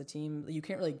realized as a team, you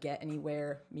can't really get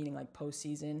anywhere, meaning like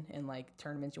postseason and like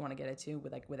tournaments you want to get into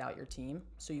without your team.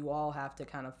 So you all have to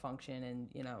kind of function and,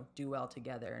 do well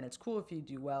together. And it's cool if you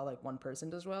do well, like one person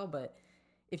does well, but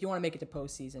if you want to make it to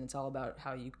postseason, it's all about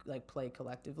how you like play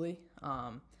collectively.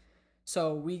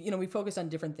 So we focused on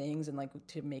different things and like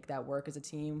to make that work as a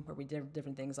team, where we did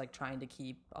different things like trying to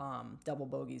keep double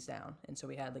bogeys down. And so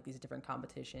we had like these different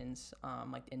competitions,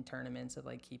 like in tournaments of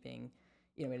like keeping,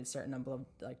 we had a certain number of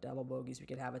like double bogeys we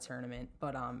could have a tournament.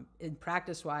 But in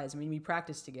practice wise, I mean, we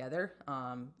practice together.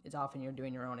 It's often you're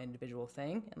doing your own individual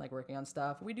thing and like working on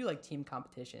stuff. We do like team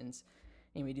competitions,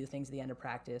 and we do things at the end of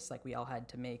practice. Like we all had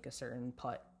to make a certain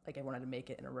putt, like everyone had to make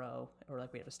it in a row, or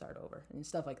like we had to start over and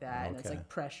stuff like that. Okay. And it's like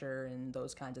pressure and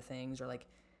those kinds of things, or like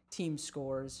team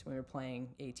scores when we were playing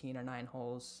 18 or 9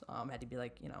 holes had to be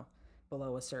like,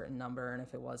 below a certain number, and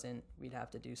if it wasn't, we'd have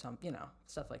to do some,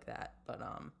 stuff like that. But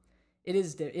it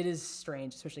is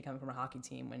strange, especially coming from a hockey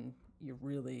team when you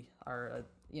really are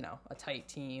a tight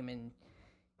team and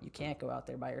you can't go out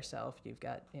there by yourself. You've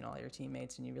got all your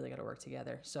teammates and you really got to work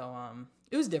together. So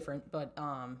it was different, but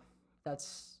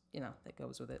that's that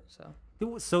goes with it.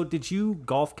 So did you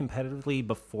golf competitively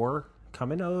before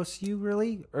coming to OSU,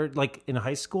 really, or like in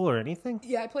high school or anything?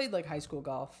 Yeah, I played like high school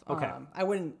golf. Okay.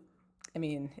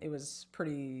 It was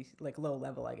pretty like low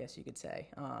level, I guess you could say.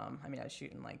 I was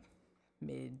shooting like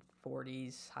mid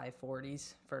 40s, high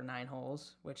 40s for 9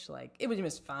 holes, which like it was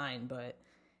just fine. But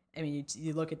I mean,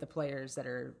 you look at the players that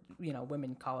are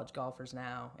women college golfers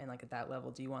now, and like at that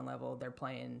level, D1 level, they're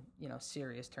playing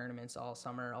serious tournaments all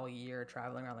summer, all year,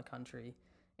 traveling around the country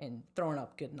and throwing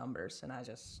up good numbers. And I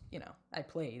just I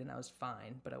played and I was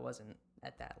fine, but I wasn't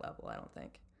at that level, I don't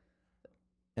think.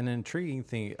 An intriguing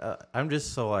thing, I'm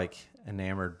just so like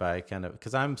enamored by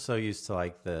because I'm so used to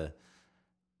like the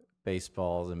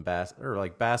baseballs and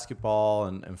basketball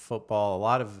and football. A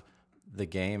lot of the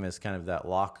game is kind of that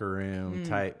locker room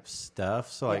type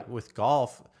stuff. So like with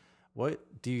golf, what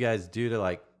do you guys do to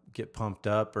like get pumped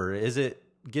up, or is it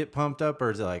get pumped up, or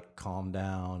is it like calm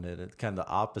down? And it's kind of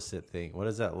the opposite thing. What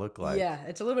does that look like? Yeah,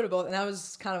 it's a little bit of both. And that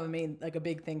was kind of a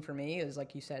big thing for me is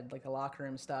like you said, like the locker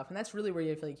room stuff. And that's really where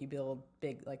you feel like you build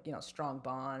big, like, strong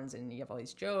bonds, and you have all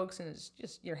these jokes, and it's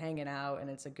just, you're hanging out, and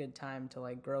it's a good time to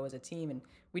like grow as a team. And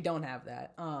we don't have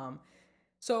that.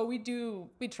 So we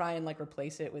try and like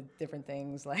replace it with different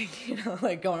things, like,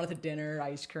 like going out to dinner,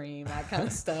 ice cream, that kind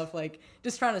of stuff, like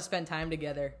just trying to spend time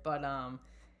together. But,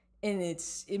 and at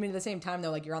the same time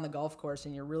though, like you're on the golf course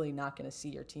and you're really not going to see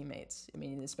your teammates. I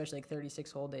mean, especially like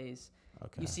 36 hole days.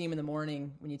 Okay. You see them in the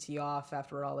morning when you tee off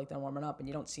after we're all like done warming up, and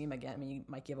you don't see them again. I mean, you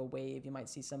might give a wave, you might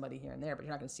see somebody here and there, but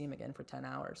you're not going to see them again for 10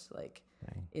 hours. Like,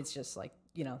 It's just like,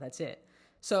 that's it.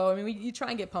 So, I mean, you try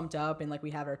and get pumped up, and like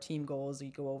we have our team goals that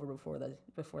you go over before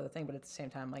the thing, but at the same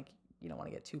time, like, you don't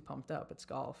want to get too pumped up. It's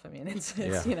golf. I mean, it's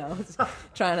it's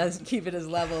trying to keep it as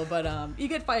level, but you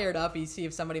get fired up. You see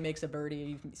if somebody makes a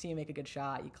birdie, you see him make a good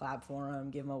shot, you clap for him,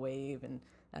 give him a wave, and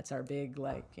that's our big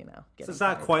So it's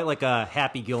not quite like a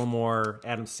Happy Gilmore,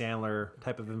 Adam Sandler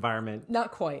type of environment.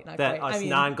 Not quite. That us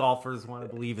non-golfers want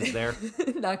to believe is there.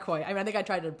 Not quite. I mean, I think I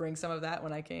tried to bring some of that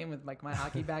when I came with like my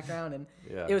hockey background, and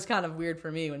it was kind of weird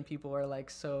for me when people were like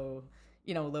so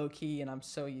low key, and I'm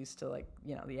so used to like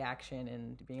the action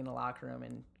and being in the locker room,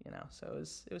 and so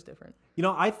it was different.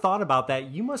 I thought about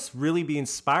that. You must really be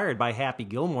inspired by Happy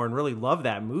Gilmore and really love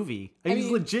that movie. He's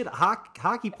a legit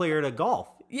hockey player to golf.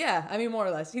 Yeah, I mean, more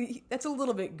or less. That's a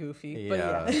little bit goofy, but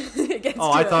yeah.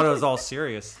 I thought it was all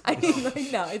serious. I mean, like,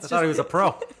 no, it's I thought he was a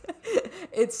pro.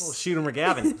 It's Shooter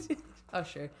McGavin. Oh,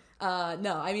 sure.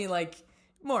 No, I mean, like,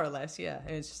 more or less, yeah.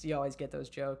 It's just you always get those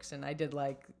jokes, and I did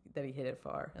like that he hit it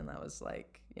far, and that was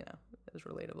like, it was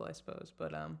relatable, I suppose.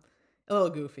 But a little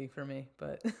goofy for me,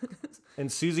 but. And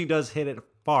Susie does hit it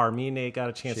far. Me and Nate got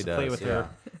a chance to play with her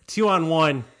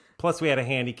 2-on-1. Plus, we had a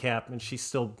handicap, and she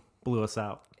still blew us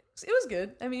out. It was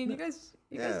good. I mean, you guys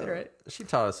did it right. She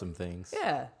taught us some things.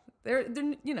 Yeah, they're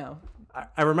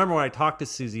I remember when I talked to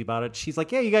Susie about it. She's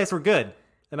like, "Yeah, you guys were good,"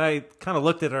 and I kind of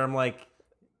looked at her. I'm like,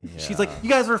 "She's like,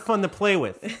 you guys were fun to play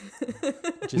with."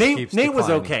 Nate was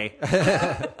okay.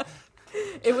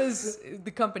 It was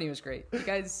the company was great. You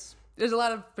guys, there's a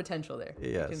lot of potential there.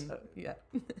 Yes.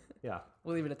 Yeah.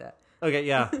 We'll leave it at that. Okay.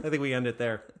 Yeah, I think we end it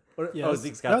there.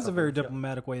 That was a very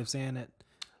diplomatic way of saying it.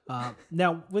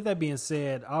 Now, with that being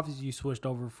said, obviously you switched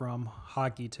over from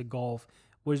hockey to golf.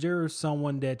 Was there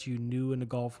someone that you knew in the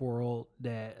golf world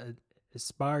that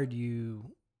inspired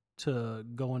you to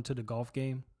go into the golf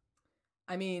game?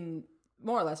 I mean,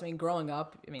 more or less. I mean, growing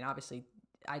up, obviously,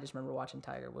 I just remember watching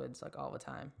Tiger Woods like all the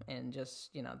time, and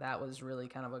just that was really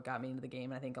kind of what got me into the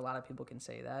game. And I think a lot of people can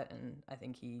say that, and I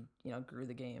think he grew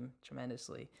the game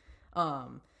tremendously.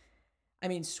 I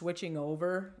mean, switching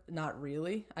over, not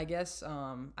really, I guess.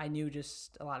 I knew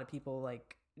just a lot of people,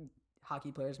 like,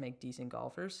 hockey players make decent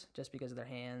golfers just because of their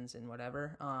hands and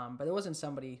whatever. But it wasn't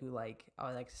somebody who, like,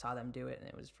 I saw them do it and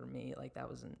it was for me. Like, that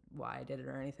wasn't why I did it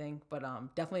or anything. But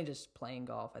definitely just playing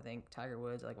golf. I think Tiger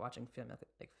Woods, like, watching Phil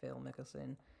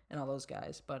Mickelson and all those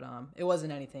guys. But it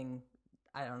wasn't anything,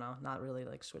 I don't know, not really,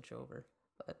 like, switch over.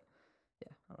 But,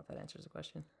 yeah, I don't know if that answers the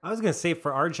question. I was going to say,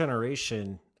 for our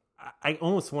generation, I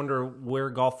almost wonder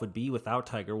where golf would be without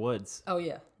Tiger Woods. Oh,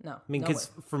 yeah. No. I mean, because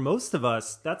for most of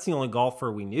us, that's the only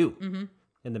golfer we knew mm-hmm.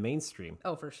 in the mainstream.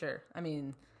 Oh, for sure. I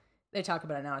mean, they talk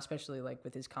about it now, especially like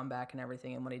with his comeback and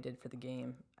everything and what he did for the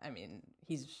game. I mean,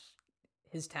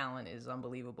 his talent is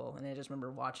unbelievable. And I just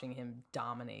remember watching him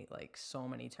dominate like so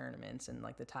many tournaments and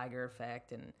like the Tiger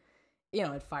effect, and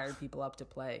it fired people up to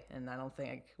play. And I don't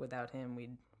think without him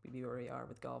we'd be where we are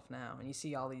with golf now. And you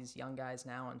see all these young guys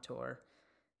now on tour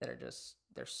that are just,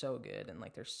 they're so good, and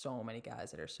like there's so many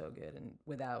guys that are so good, and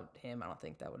without him I don't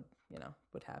think that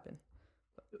would happen.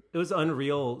 It was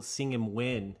unreal seeing him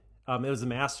win. It was the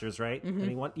Masters, right? Mm-hmm. And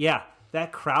he won. Yeah,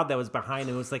 that crowd that was behind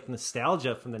him was like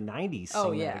nostalgia from the 90s.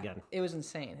 Oh seeing yeah, that again. it was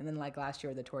insane. And then like last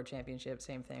year at the Tour Championship,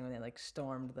 same thing when they like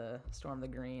stormed the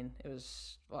green. It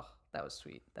was, that was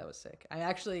sweet. That was sick. I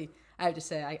have to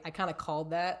say, I kind of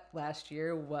called that last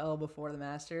year, well before the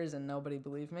Masters, and nobody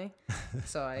believed me.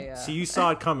 So I. So you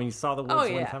saw it coming. You saw the Woods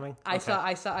win coming. I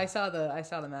saw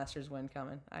the Masters win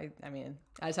coming. I mean,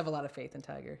 I just have a lot of faith in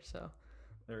Tiger. So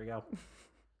there we go.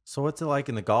 So what's it like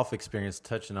in the golf experience,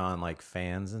 touching on like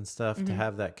fans and stuff, to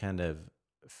have that kind of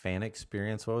fan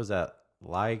experience? What was that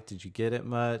like? Did you get it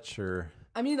much, or?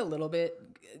 I mean, a little bit.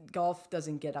 Golf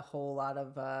doesn't get a whole lot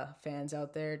of fans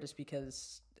out there just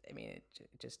because, I mean, it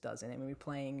just doesn't. I mean,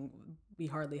 we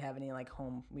hardly have any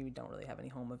we don't really have any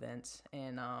home events.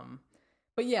 And,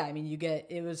 but yeah, I mean,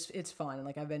 it's fun. And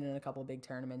like, I've been in a couple of big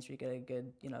tournaments where you get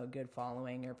a good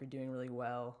following, or if you're doing really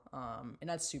well. And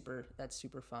that's super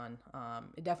fun.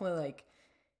 It definitely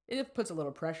it puts a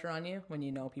little pressure on you when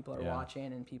people are watching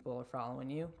and people are following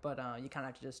you, but you kind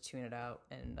of have to just tune it out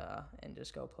and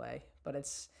just go play. But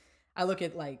I look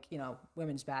at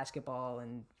women's basketball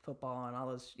and football and all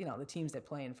those, the teams that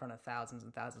play in front of thousands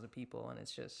and thousands of people, and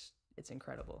it's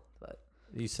incredible. But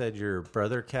you said your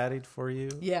brother caddied for you?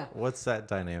 Yeah. What's that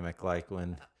dynamic like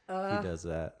when he does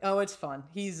that? Oh, it's fun.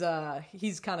 He's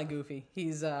kind of goofy.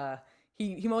 He's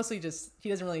he mostly he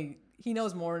doesn't really. He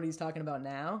knows more what he's talking about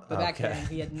now, but back then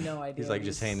he had no idea. He's like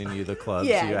just handing you the clubs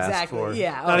yeah, you exactly. asked for.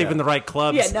 Yeah, Not even the right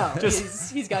clubs. Yeah, no,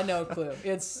 he's got no clue.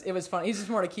 It was fun. He's just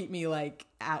more to keep me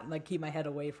keep my head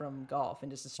away from golf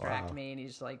and just distract me, and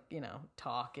he's just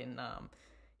talk, and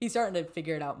he's starting to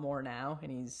figure it out more now,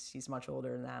 and he's much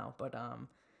older now,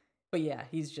 but yeah,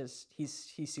 he's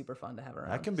super fun to have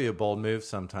around. That can be a bold move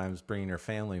sometimes, bringing your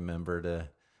family member to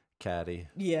caddy.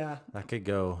 Yeah, that could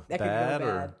go bad.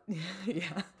 Or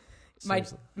yeah.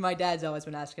 My dad's always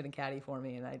been asking to caddy for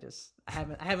me, and I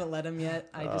haven't let him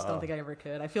yet. I just don't think I ever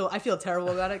could. I feel terrible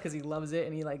about it because he loves it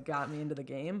and he got me into the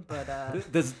game. But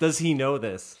does he know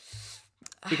this?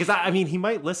 Because I mean, he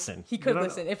might listen. He could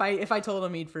listen. If I told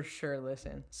him, he'd for sure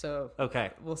listen. So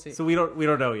okay, we'll see. So we don't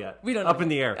know yet. We don't know up in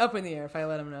the air. Up in the air. If I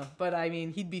let him know, but I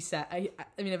mean, he'd be sad. I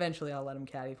mean, eventually I'll let him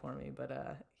caddy for me,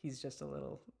 but he's just a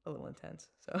little intense.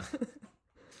 So.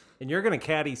 And you're going to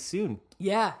caddy soon.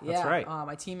 Yeah. That's right.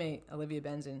 My teammate Olivia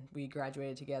Benson, we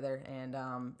graduated together,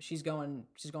 and she's going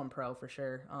pro for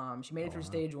sure. She made it through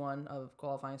stage 1 of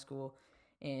qualifying school,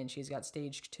 and she's got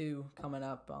stage 2 coming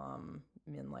up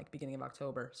in beginning of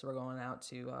October. So we're going out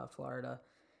to Florida,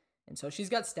 and so she's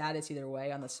got status either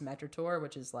way on the Symetra Tour,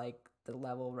 which is the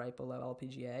level right below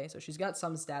LPGA. So she's got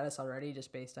some status already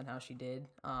just based on how she did.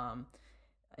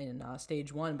 In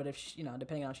stage 1, but if she,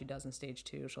 depending on how she does in stage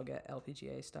 2, she'll get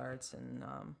LPGA starts, and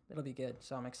it'll be good.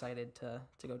 So I'm excited to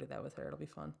go do that with her. It'll be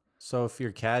fun. So if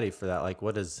you're caddy for that,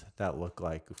 what does that look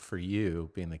like for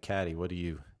you being the caddy? What do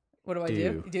you? What do I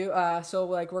do? So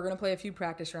we're gonna play a few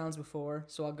practice rounds before.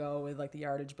 So I'll go with the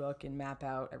yardage book and map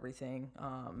out everything.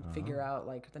 Figure out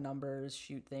the numbers,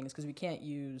 shoot things, because we can't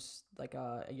use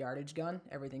a yardage gun.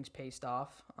 Everything's paced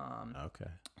off.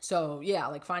 Okay. So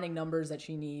yeah, finding numbers that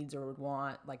she needs or would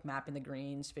want, mapping the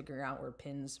greens, figuring out where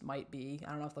pins might be.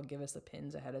 I don't know if they'll give us the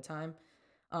pins ahead of time.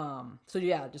 So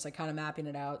yeah, just kind of mapping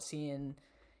it out, seeing,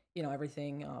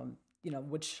 everything.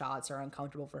 Which shots are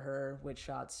uncomfortable for her, which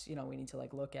shots, we need to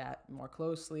look at more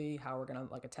closely, how we're going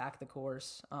to attack the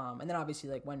course. And then obviously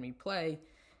when we play,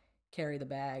 carry the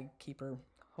bag, keep her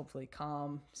hopefully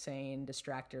calm, sane,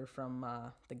 distract her from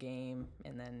the game.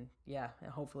 And then, yeah, and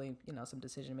hopefully, some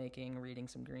decision making, reading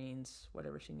some greens,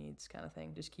 whatever she needs kind of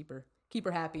thing. Just keep her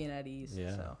happy and at ease.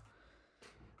 Yeah. So.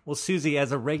 Well, Susie,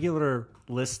 as a regular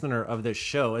listener of this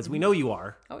show, as we know you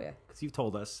are. Oh, yeah. Because you've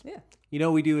told us. Yeah.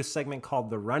 We do a segment called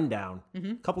The Rundown.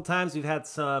 A couple times we've had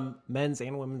some men's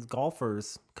and women's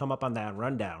golfers come up on that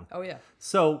rundown. Oh, yeah.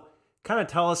 So kind of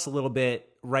tell us a little bit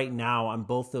right now on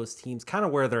both those teams, kind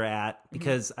of where they're at,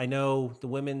 because I know the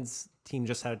women's team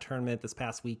just had a tournament this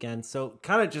past weekend. So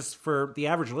kind of just for the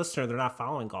average listener, they're not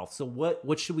following golf. So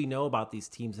what should we know about these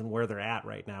teams and where they're at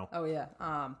right now? Oh, yeah.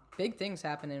 Big things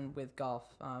happening with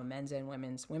golf, men's and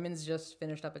women's. Women's just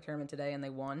finished up a tournament today, and they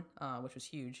won, which was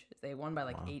huge. They won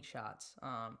by 8 shots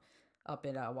up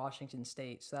in Washington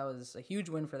State. So that was a huge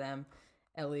win for them.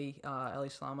 Ellie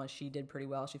Slama, she did pretty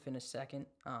well. She finished second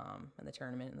in the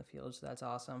tournament in the field, so that's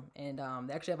awesome. And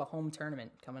they actually have a home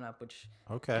tournament coming up, which,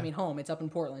 Okay. I mean, home, it's up in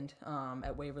Portland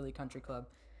at Waverly Country Club.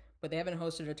 But they haven't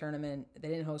hosted a tournament. They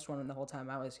didn't host one the whole time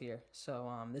I was here.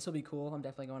 So this will be cool. I'm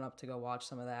definitely going up to go watch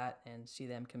some of that and see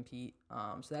them compete.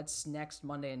 So that's next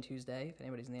Monday and Tuesday. If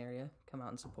anybody's in the area, come out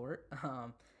and support.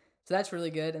 So that's really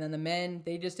good. And then the men,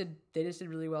 they just did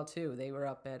really well too. They were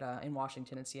up at in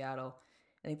Washington and Seattle.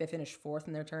 I think they finished fourth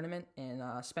in their tournament. And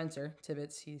Spencer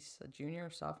Tibbetts, he's a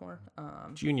junior, sophomore.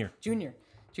 Junior. Junior.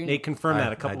 Nate confirmed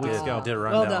that a couple weeks ago. I did a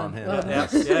Well rundown done. on him. Well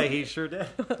done. Yeah, he sure did.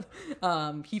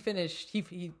 He finished.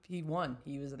 He won.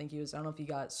 I don't know if he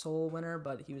got sole winner,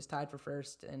 but he was tied for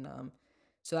first, and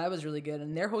so that was really good.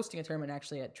 And they're hosting a tournament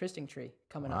actually at Tristing Tree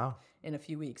coming up in a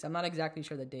few weeks. I'm not exactly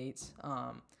sure the dates,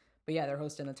 but yeah, they're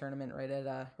hosting a tournament right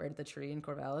at the Tree in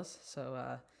Corvallis.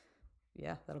 So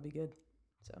yeah, that'll be good.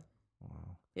 So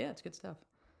yeah, it's good stuff.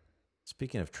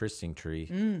 Speaking of Tristing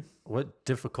Tree, what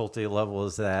difficulty level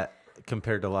is that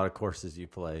compared to a lot of courses you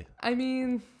play? I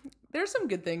mean, there's some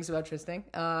good things about Tristing.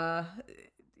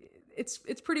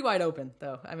 It's pretty wide open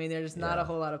though. I mean, there's not a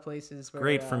whole lot of places where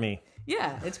Great for me.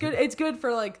 Yeah, it's good. It's good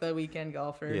for like the weekend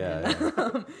golfer. Yeah,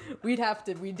 And,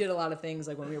 we did a lot of things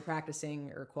like when we were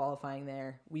practicing or qualifying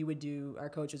there. Our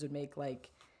coaches would make like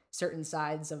certain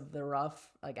sides of the rough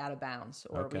like out of bounds,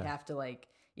 or we'd have to like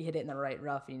you hit it in the right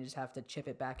rough and you just have to chip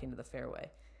it back into the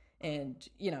fairway. And,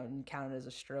 and count it as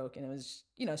a stroke. And it was,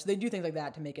 so they do things like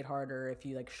that to make it harder. If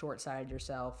you like short-sided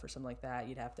yourself or something like that,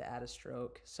 you'd have to add a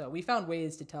stroke. So we found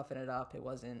ways to toughen it up. It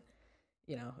wasn't,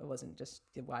 it wasn't just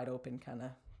the wide open kind of,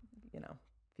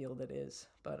 field it is.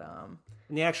 But,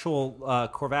 In the actual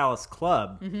Corvallis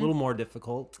club, a little more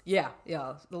difficult. yeah,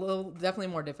 definitely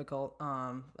more difficult.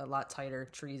 A lot tighter,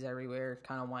 trees everywhere,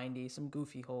 kind of windy, some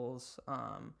goofy holes.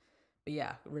 But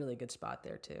yeah, really good spot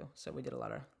there too. So we did a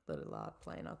lot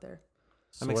playing out there.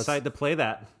 So I'm excited to play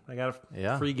that. I got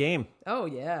a free game. Oh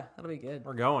yeah, that'll be good.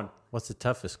 We're going. What's the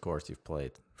toughest course you've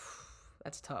played?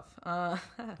 That's tough.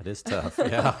 It is tough.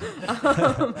 Yeah.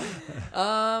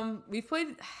 We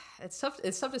played. It's tough.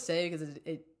 It's tough to say because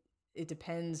it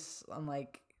depends on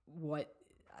like what.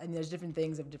 I mean, there's different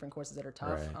things of different courses that are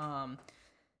tough. Right.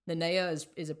 Nanea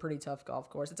is a pretty tough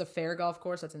golf course. It's a fair golf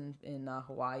course. That's in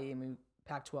Hawaii, and we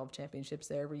Pac-12 championships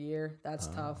there every year. That's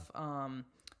tough.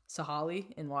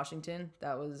 Sahali in Washington.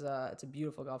 That was it's a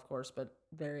beautiful golf course, but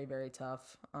very, very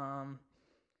tough.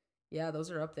 Yeah,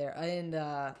 those are up there. And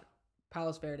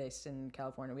Palos Verdes in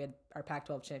California. We had our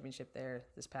Pac-12 championship there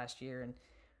this past year, and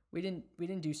we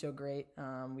didn't do so great.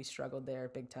 We struggled there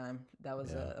big time. That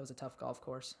was a tough golf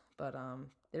course, but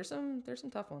there's some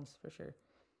tough ones for sure.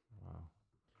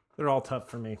 They're all tough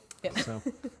for me. Yeah. So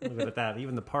leave it at that.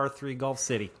 Even the par 3 Gulf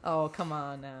City. Oh, come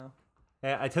on now.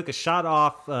 I took a shot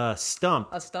off stump.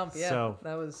 A stump, yeah. So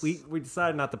that was we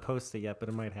decided not to post it yet, but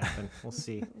it might happen. We'll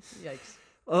see. Yikes.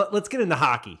 Let's get into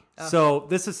hockey. So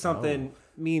this is something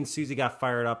me and Susie got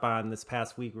fired up on this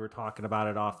past week. We were talking about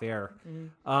it off air.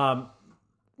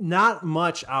 Not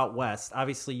much out west.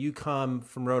 Obviously, you come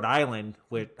from Rhode Island,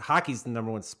 where hockey's the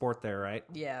number one sport there, right?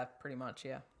 Yeah, pretty much,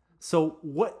 yeah. So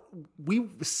what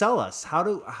sell us? How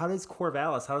does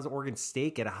Corvallis, how does Oregon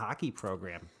State get a hockey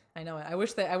program? I know it. I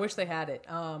wish they had it.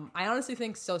 I honestly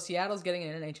think so. Seattle's getting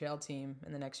an NHL team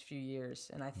in the next few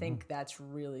years, and I think that's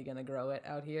really going to grow it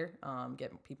out here.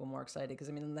 Get people more excited because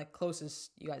I mean the closest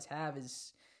you guys have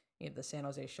is the San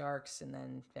Jose Sharks and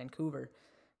then Vancouver.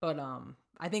 But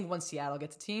I think once Seattle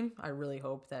gets a team, I really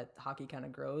hope that hockey kind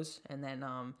of grows. And then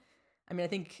I mean I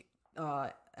think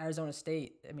Arizona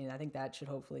State, I think that should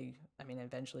hopefully,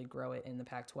 eventually grow it in the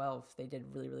Pac-12. They did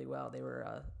really, really well. They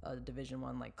were a Division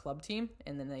I club team,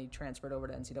 and then they transferred over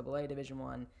to NCAA Division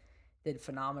I, did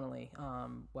phenomenally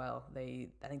well. I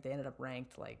think they ended up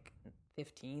ranked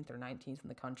 15th or 19th in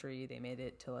the country. They made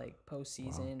it to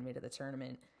postseason, made it to the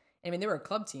tournament. They were a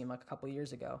club team a couple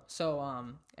years ago.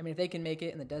 So, if they can make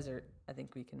it in the desert, I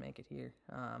think we can make it here.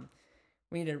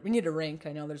 We need a rink.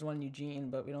 I know there's one in Eugene,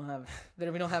 but we don't have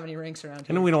any rinks around here.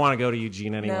 And we don't want to go to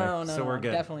Eugene anyway. No, so we're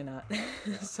good. Definitely not.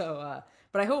 So,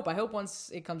 but I hope once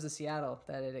it comes to Seattle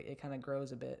that it kind of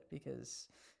grows a bit because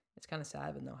it's kind of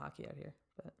sad with no hockey out here.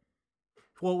 But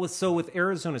well, with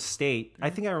Arizona State,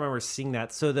 I think I remember seeing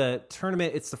that. So the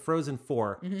tournament, it's the Frozen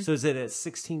Four. So is it a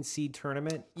 16 seed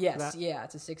tournament? Yes, yeah,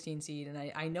 it's a 16 seed,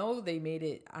 and I know they made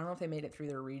it. I don't know if they made it through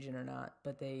their region or not,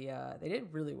 but they did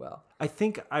really well. I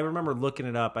think I remember looking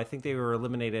it up. I think they were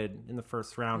eliminated in the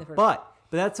first round, but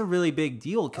that's a really big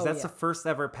deal because that's the first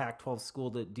ever Pac-12 school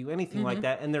to do anything like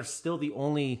that, and they're still the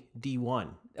only D1.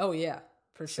 Oh yeah,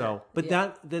 for So, sure. but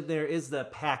Yeah. that there is the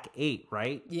Pac-8,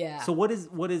 right? Yeah. So what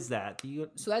is that? Do you?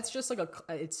 So that's just like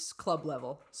it's club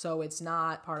level. So it's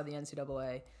not part of the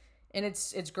NCAA, and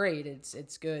it's great.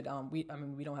 It's good. We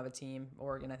don't have a team.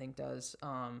 Oregon I think does.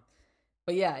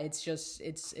 But yeah, it's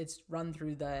run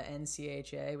through the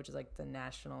NCHA, which is like the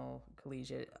National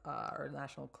Collegiate or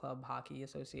National Club Hockey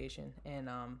Association, and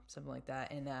something like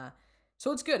that. And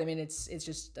so it's good. I mean, it's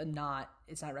just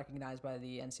it's not recognized by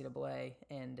the NCAA,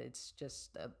 and it's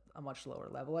just a much lower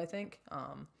level, I think.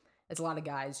 It's a lot of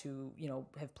guys who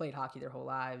have played hockey their whole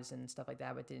lives and stuff like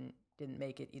that, but didn't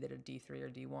make it either to D3 or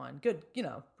D1. Good,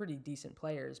 pretty decent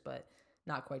players, but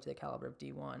not quite to the caliber of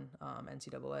D1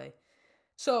 NCAA.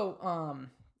 So,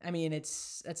 I mean,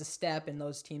 it's a step, and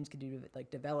those teams could be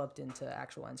like developed into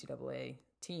actual NCAA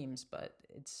teams, but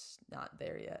it's not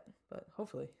there yet. But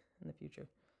hopefully in the future.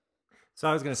 So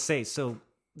I was going to say, so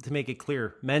to make it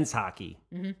clear, men's hockey.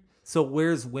 Mm-hmm. So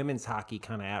where's women's hockey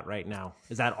kind of at right now?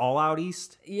 Is that all out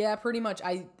east? Yeah, pretty much.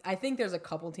 I think there's a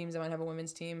couple teams that might have a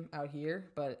women's team out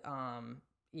here, but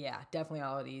yeah, definitely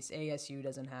all out east. ASU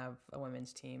doesn't have a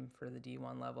women's team for the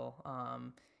D1 level.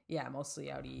 Yeah, mostly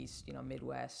out east,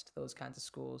 Midwest, those kinds of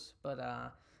schools. But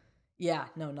yeah,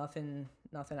 no, nothing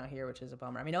out here, which is a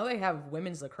bummer. I mean, they have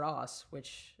women's lacrosse,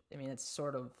 which it's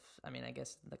sort of, I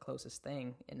guess the closest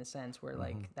thing in a sense where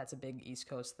like that's a big East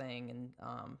Coast thing, and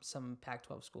some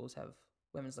Pac-12 schools have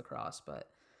women's lacrosse, but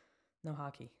no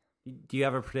hockey. Do you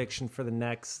have a prediction for the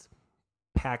next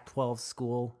Pac-12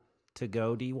 school to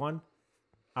go D1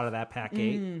 out of that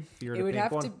Pac-8? If you were to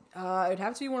pick one? It would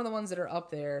have to be one of the ones that are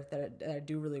up there that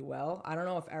do really well. I don't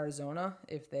know if Arizona,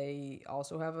 if they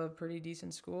also have a pretty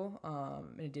decent school,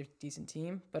 and a decent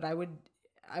team, but I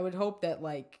would hope that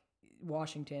like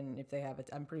Washington, if they have it,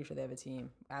 I'm pretty sure they have a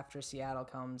team after Seattle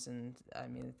comes, and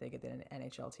if they get the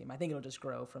NHL team, I think it'll just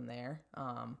grow from there.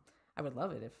 I would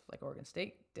love it if like Oregon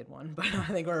State did one, but I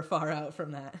think we're far out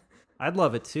from that. I'd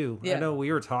love it too. Yeah. I know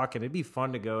we were talking. It'd be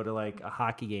fun to go to like a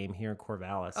hockey game here in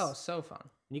Corvallis. Oh, so fun.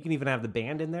 You can even have the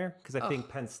band in there because I think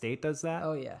Penn State does that.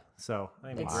 Oh yeah. So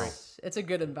I mean, great. It's a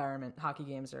good environment. Hockey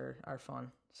games are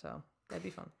fun, so that'd be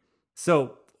fun.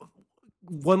 So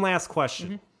one last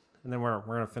question, and then we're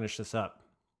gonna finish this up.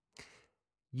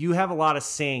 You have a lot of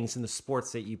sayings in the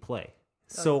sports that you play.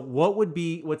 So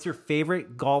what's your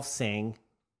favorite golf saying,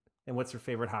 and what's your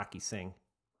favorite hockey saying?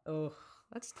 Oh,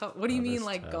 that's tough. What do you mean, that's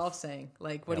like tough. golf saying?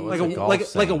 Like what Yeah, do you what's mean? a golf Like a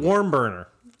saying? worm burner.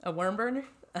 A worm burner?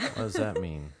 What does that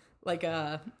mean? Like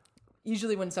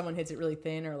usually when someone hits it really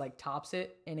thin or like tops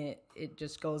it, and it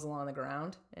just goes along the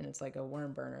ground, and it's like a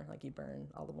worm burner. Like you burn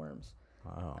all the worms.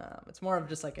 Wow. It's more of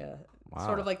just like a Wow.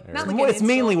 sort of like Eric. not like an It's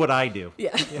mainly insult. what I do.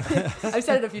 Yeah. I've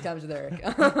said it a few times with Eric.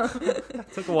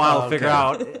 Took a while to figure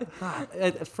okay. out.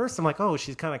 At first, I'm like, oh,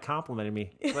 she's kind of complimenting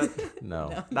me, but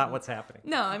No. not what's happening.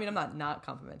 No, I'm not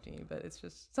complimenting you, but it's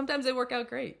just sometimes they work out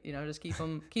great. Just keep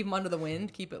them under the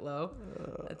wind, keep it low.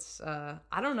 That's I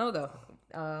don't know though.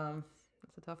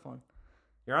 That's a tough one.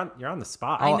 You're on the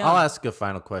spot. I know. I'll ask a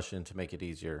final question to make it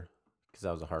easier because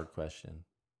that was a hard question.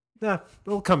 Yeah,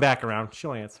 we'll come back around.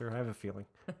 She'll answer. I have a feeling.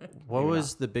 What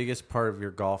was the biggest part of your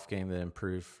golf game that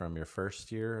improved from your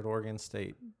first year at Oregon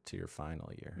State to your final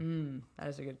year? That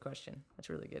is a good question. That's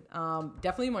really good.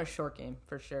 Definitely my short game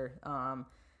for sure.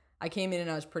 I came in and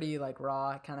I was pretty like raw.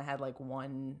 I kind of had like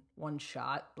one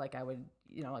shot, like I would,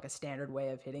 like a standard way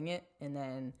of hitting it. And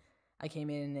then I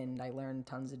came in and I learned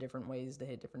tons of different ways to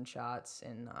hit different shots,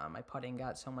 and my putting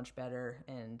got so much better,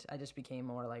 and I just became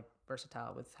more like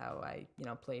versatile with how I,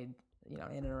 played, in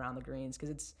and around the greens,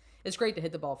 because it's great to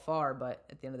hit the ball far, but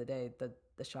at the end of the day, the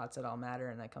shots that all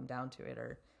matter and that come down to it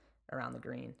are around the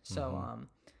green. So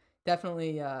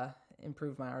definitely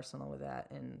improved my arsenal with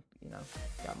that, and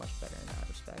got much better in that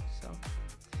respect. So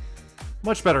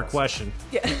Much better question.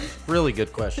 yeah, Really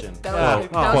good question. that Oh, was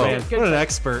good. That was man, good. what an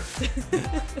expert.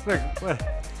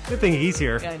 Good thing he's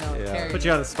here. Yeah, I know. Yeah. Carrying Put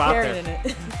you on the spot carrying there.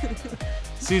 it.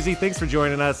 Susie, thanks for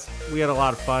joining us. We had a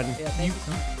lot of fun. Yeah, thanks.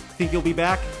 Think you'll be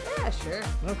back? Yeah, sure.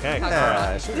 Okay.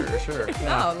 Yeah, sure.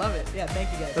 No, love it. Yeah,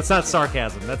 thank you guys. That's not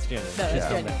sarcasm. That's genuine. No, it's Yeah.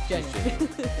 genuine.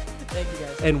 Thank you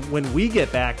guys. And when we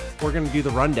get back, we're going to do the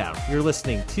rundown. You're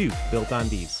listening to Built on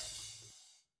Bees.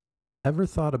 Ever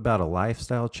thought about a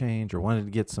lifestyle change or wanted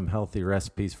to get some healthy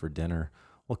recipes for dinner?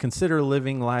 Well, consider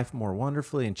living life more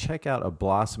wonderfully and check out A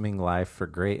Blossoming Life for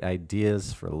great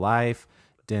ideas for life,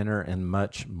 dinner, and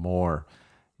much more.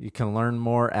 You can learn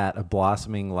more at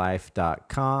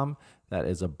ablossominglife.com. That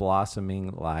is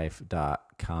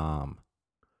ablossominglife.com.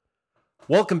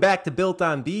 Welcome back to Built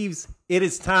on Beeves. It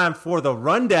is time for the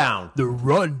rundown. The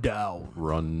rundown.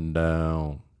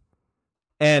 Rundown.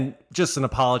 And just an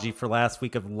apology for last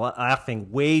week of laughing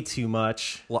way too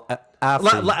much.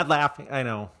 laughing. Laughing. I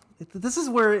know. This is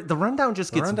where the rundown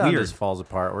just gets Rundown weird. just falls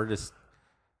apart. We're just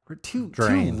We're too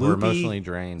drained. Too We're loopy. emotionally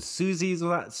drained. Susie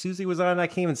was on. I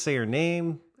can't even say her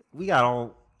name. We got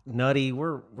all nutty.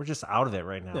 We're just out of it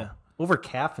right now. Yeah. Over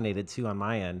caffeinated too on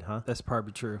my end, huh? That's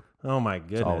probably true. Oh my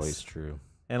goodness. It's always true.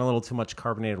 And a little too much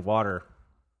carbonated water.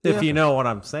 If Yeah. you know what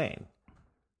I'm saying.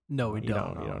 No, we You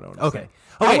don't. don't know what I'm Okay. saying.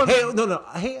 I Okay, wanna- hey,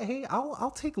 no. Hey,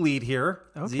 I'll take lead here,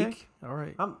 Okay. Zeke. All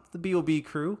right. I'm the BOB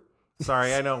crew.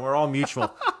 Sorry, I know we're all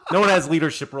mutual. No one has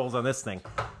leadership roles on this thing.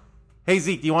 Hey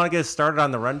Zeke, do you want to get us started on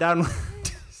the rundown?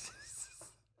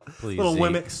 Please, little Zeke,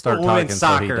 women, start little women's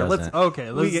talking so he soccer. doesn't.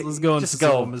 Okay, let's go into just some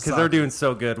go women's because they're soccer. doing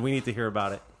so good. We need to hear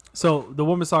about it. So the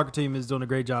women's soccer team is doing a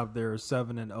great job. They're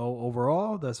 7-0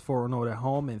 overall. That's 4-0 at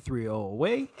home and 3-0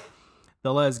 away.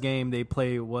 The last game they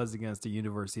played was against the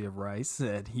University of Rice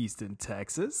at Houston,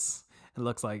 Texas. It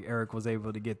looks like Eric was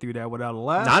able to get through that without a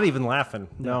laugh. Not even laughing.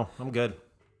 No, I'm good.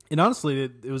 And honestly,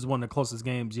 it was one of the closest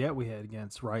games yet we had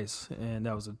against Rice, and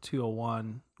that was a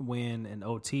 2-1 win in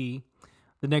OT.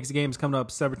 The next game is coming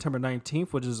up September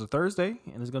 19th, which is a Thursday,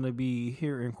 and it's going to be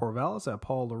here in Corvallis at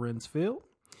Paul Lorenz Field.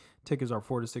 Tickets are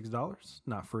 $4 to $6,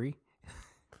 not free.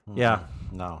 Yeah.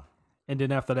 No. And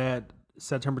then after that,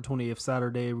 September 20th,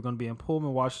 Saturday, we're going to be in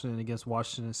Pullman, Washington against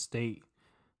Washington State.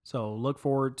 So look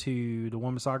forward to the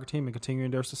women's soccer team and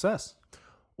continuing their success.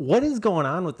 What is going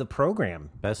on with the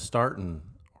program? Best start in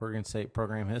Oregon State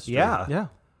program history. Yeah. Yeah.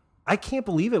 I can't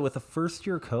believe it with a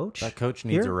first-year coach. That coach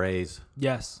needs here. a raise.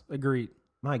 Yes, agreed.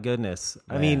 My goodness.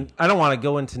 I Man. mean, I don't want to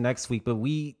go into next week, but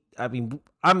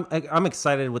I'm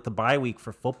excited with the bye week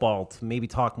for football to maybe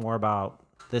talk more about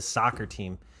this soccer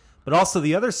team, but also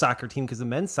the other soccer team because the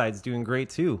men's side's doing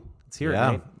great too. Let's hear it,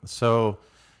 Yeah. Nate. So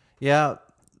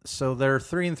they're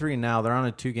 3-3 now. They're on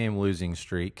a 2-game losing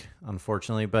streak,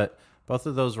 unfortunately, but both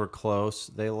of those were close.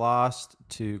 They lost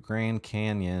to Grand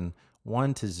Canyon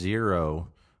 1-0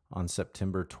 on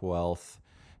September 12th,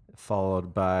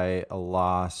 followed by a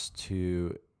loss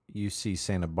to UC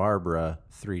Santa Barbara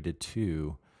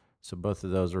 3-2. So both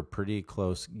of those were pretty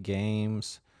close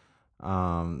games.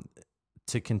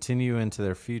 To continue into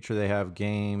their future, they have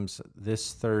games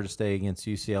this Thursday against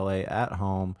UCLA at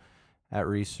home at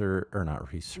Reser.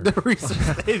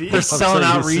 They're selling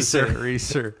out Reser.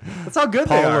 Reser. That's how good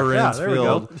Paul they are. Lorenz Yeah, there we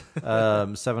go.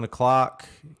 Field, 7 o'clock,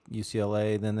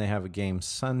 UCLA. Then they have a game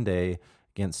Sunday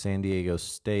against San Diego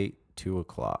State, 2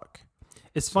 o'clock.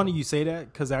 It's funny you say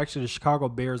that because actually the Chicago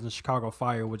Bears and the Chicago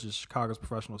Fire, which is Chicago's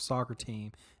professional soccer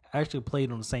team, actually played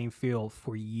on the same field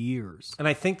for years. And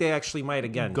I think they actually might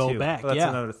again Go too. back. But that's yeah.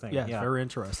 another thing. Yeah, it's very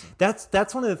interesting.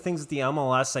 That's one of the things that the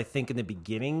MLS, I think, in the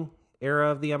beginning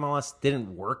era of the MLS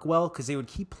didn't work well because they would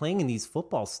keep playing in these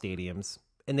football stadiums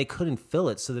and they couldn't fill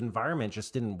it, so the environment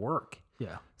just didn't work.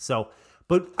 Yeah. So,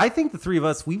 but I think the three of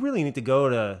us, we really need to go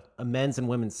to a men's and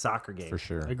women's soccer game. For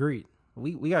sure. Agreed.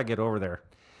 We got to get over there.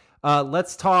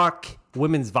 Let's talk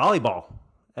women's volleyball.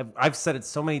 I've said it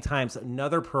so many times,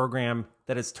 another program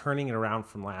that is turning it around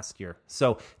from last year.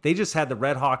 So they just had the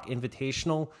Red Hawk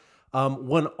Invitational,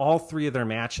 won all three of their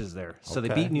matches there. So they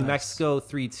Okay, beat New Mexico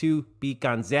 3-2, beat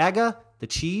Gonzaga, the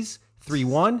Cheese,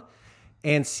 3-1,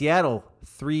 and Seattle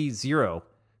 3-0.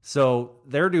 So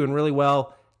they're doing really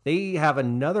well. They have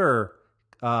another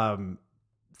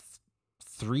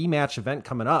 3-match event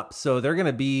coming up. So they're going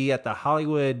to be at the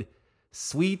Hollywood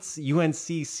Suites UNC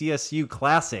CSU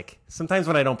Classic. Sometimes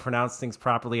when I don't pronounce things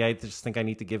properly, I just think I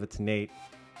need to give it to Nate.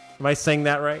 Am I saying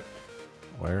that right?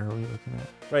 Where are we looking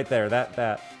at? Right there,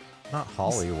 that. Not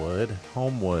Hollywood.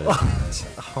 Homewood.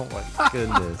 Oh my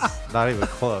goodness. Not even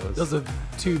close. Those are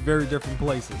two very different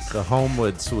places. The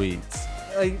Homewood Suites.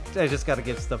 I just got to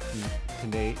give stuff to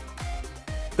Nate.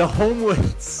 The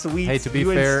Homewood Suites Hey, to be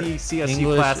UNC fair, CSU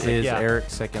English Classic. is yeah.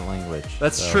 Eric's second language.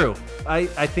 That's so true. I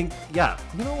think, yeah.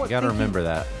 You know what? You got to Thank remember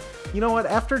that. You know what?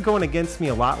 After going against me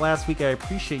a lot last week, I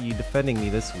appreciate you defending me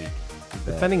this week.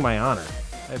 Defending my honor.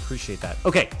 I appreciate that.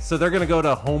 Okay, so they're going to go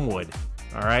to Homewood.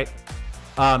 All right.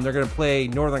 They're going to play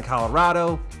Northern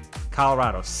Colorado,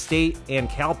 Colorado State, and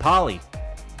Cal Poly.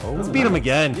 Let's beat them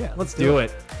again. Yeah, let's do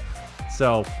it.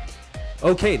 So,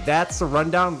 okay, that's the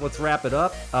rundown. Let's wrap it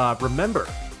up. Remember,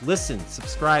 listen,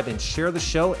 subscribe, and share the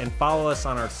show, and follow us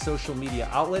on our social media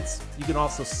outlets. You can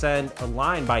also send a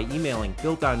line by emailing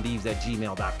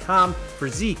builtonbeeves@gmail.com. For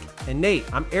Zeke and Nate,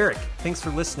 I'm Eric. Thanks for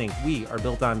listening. We are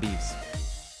Built on Beeves.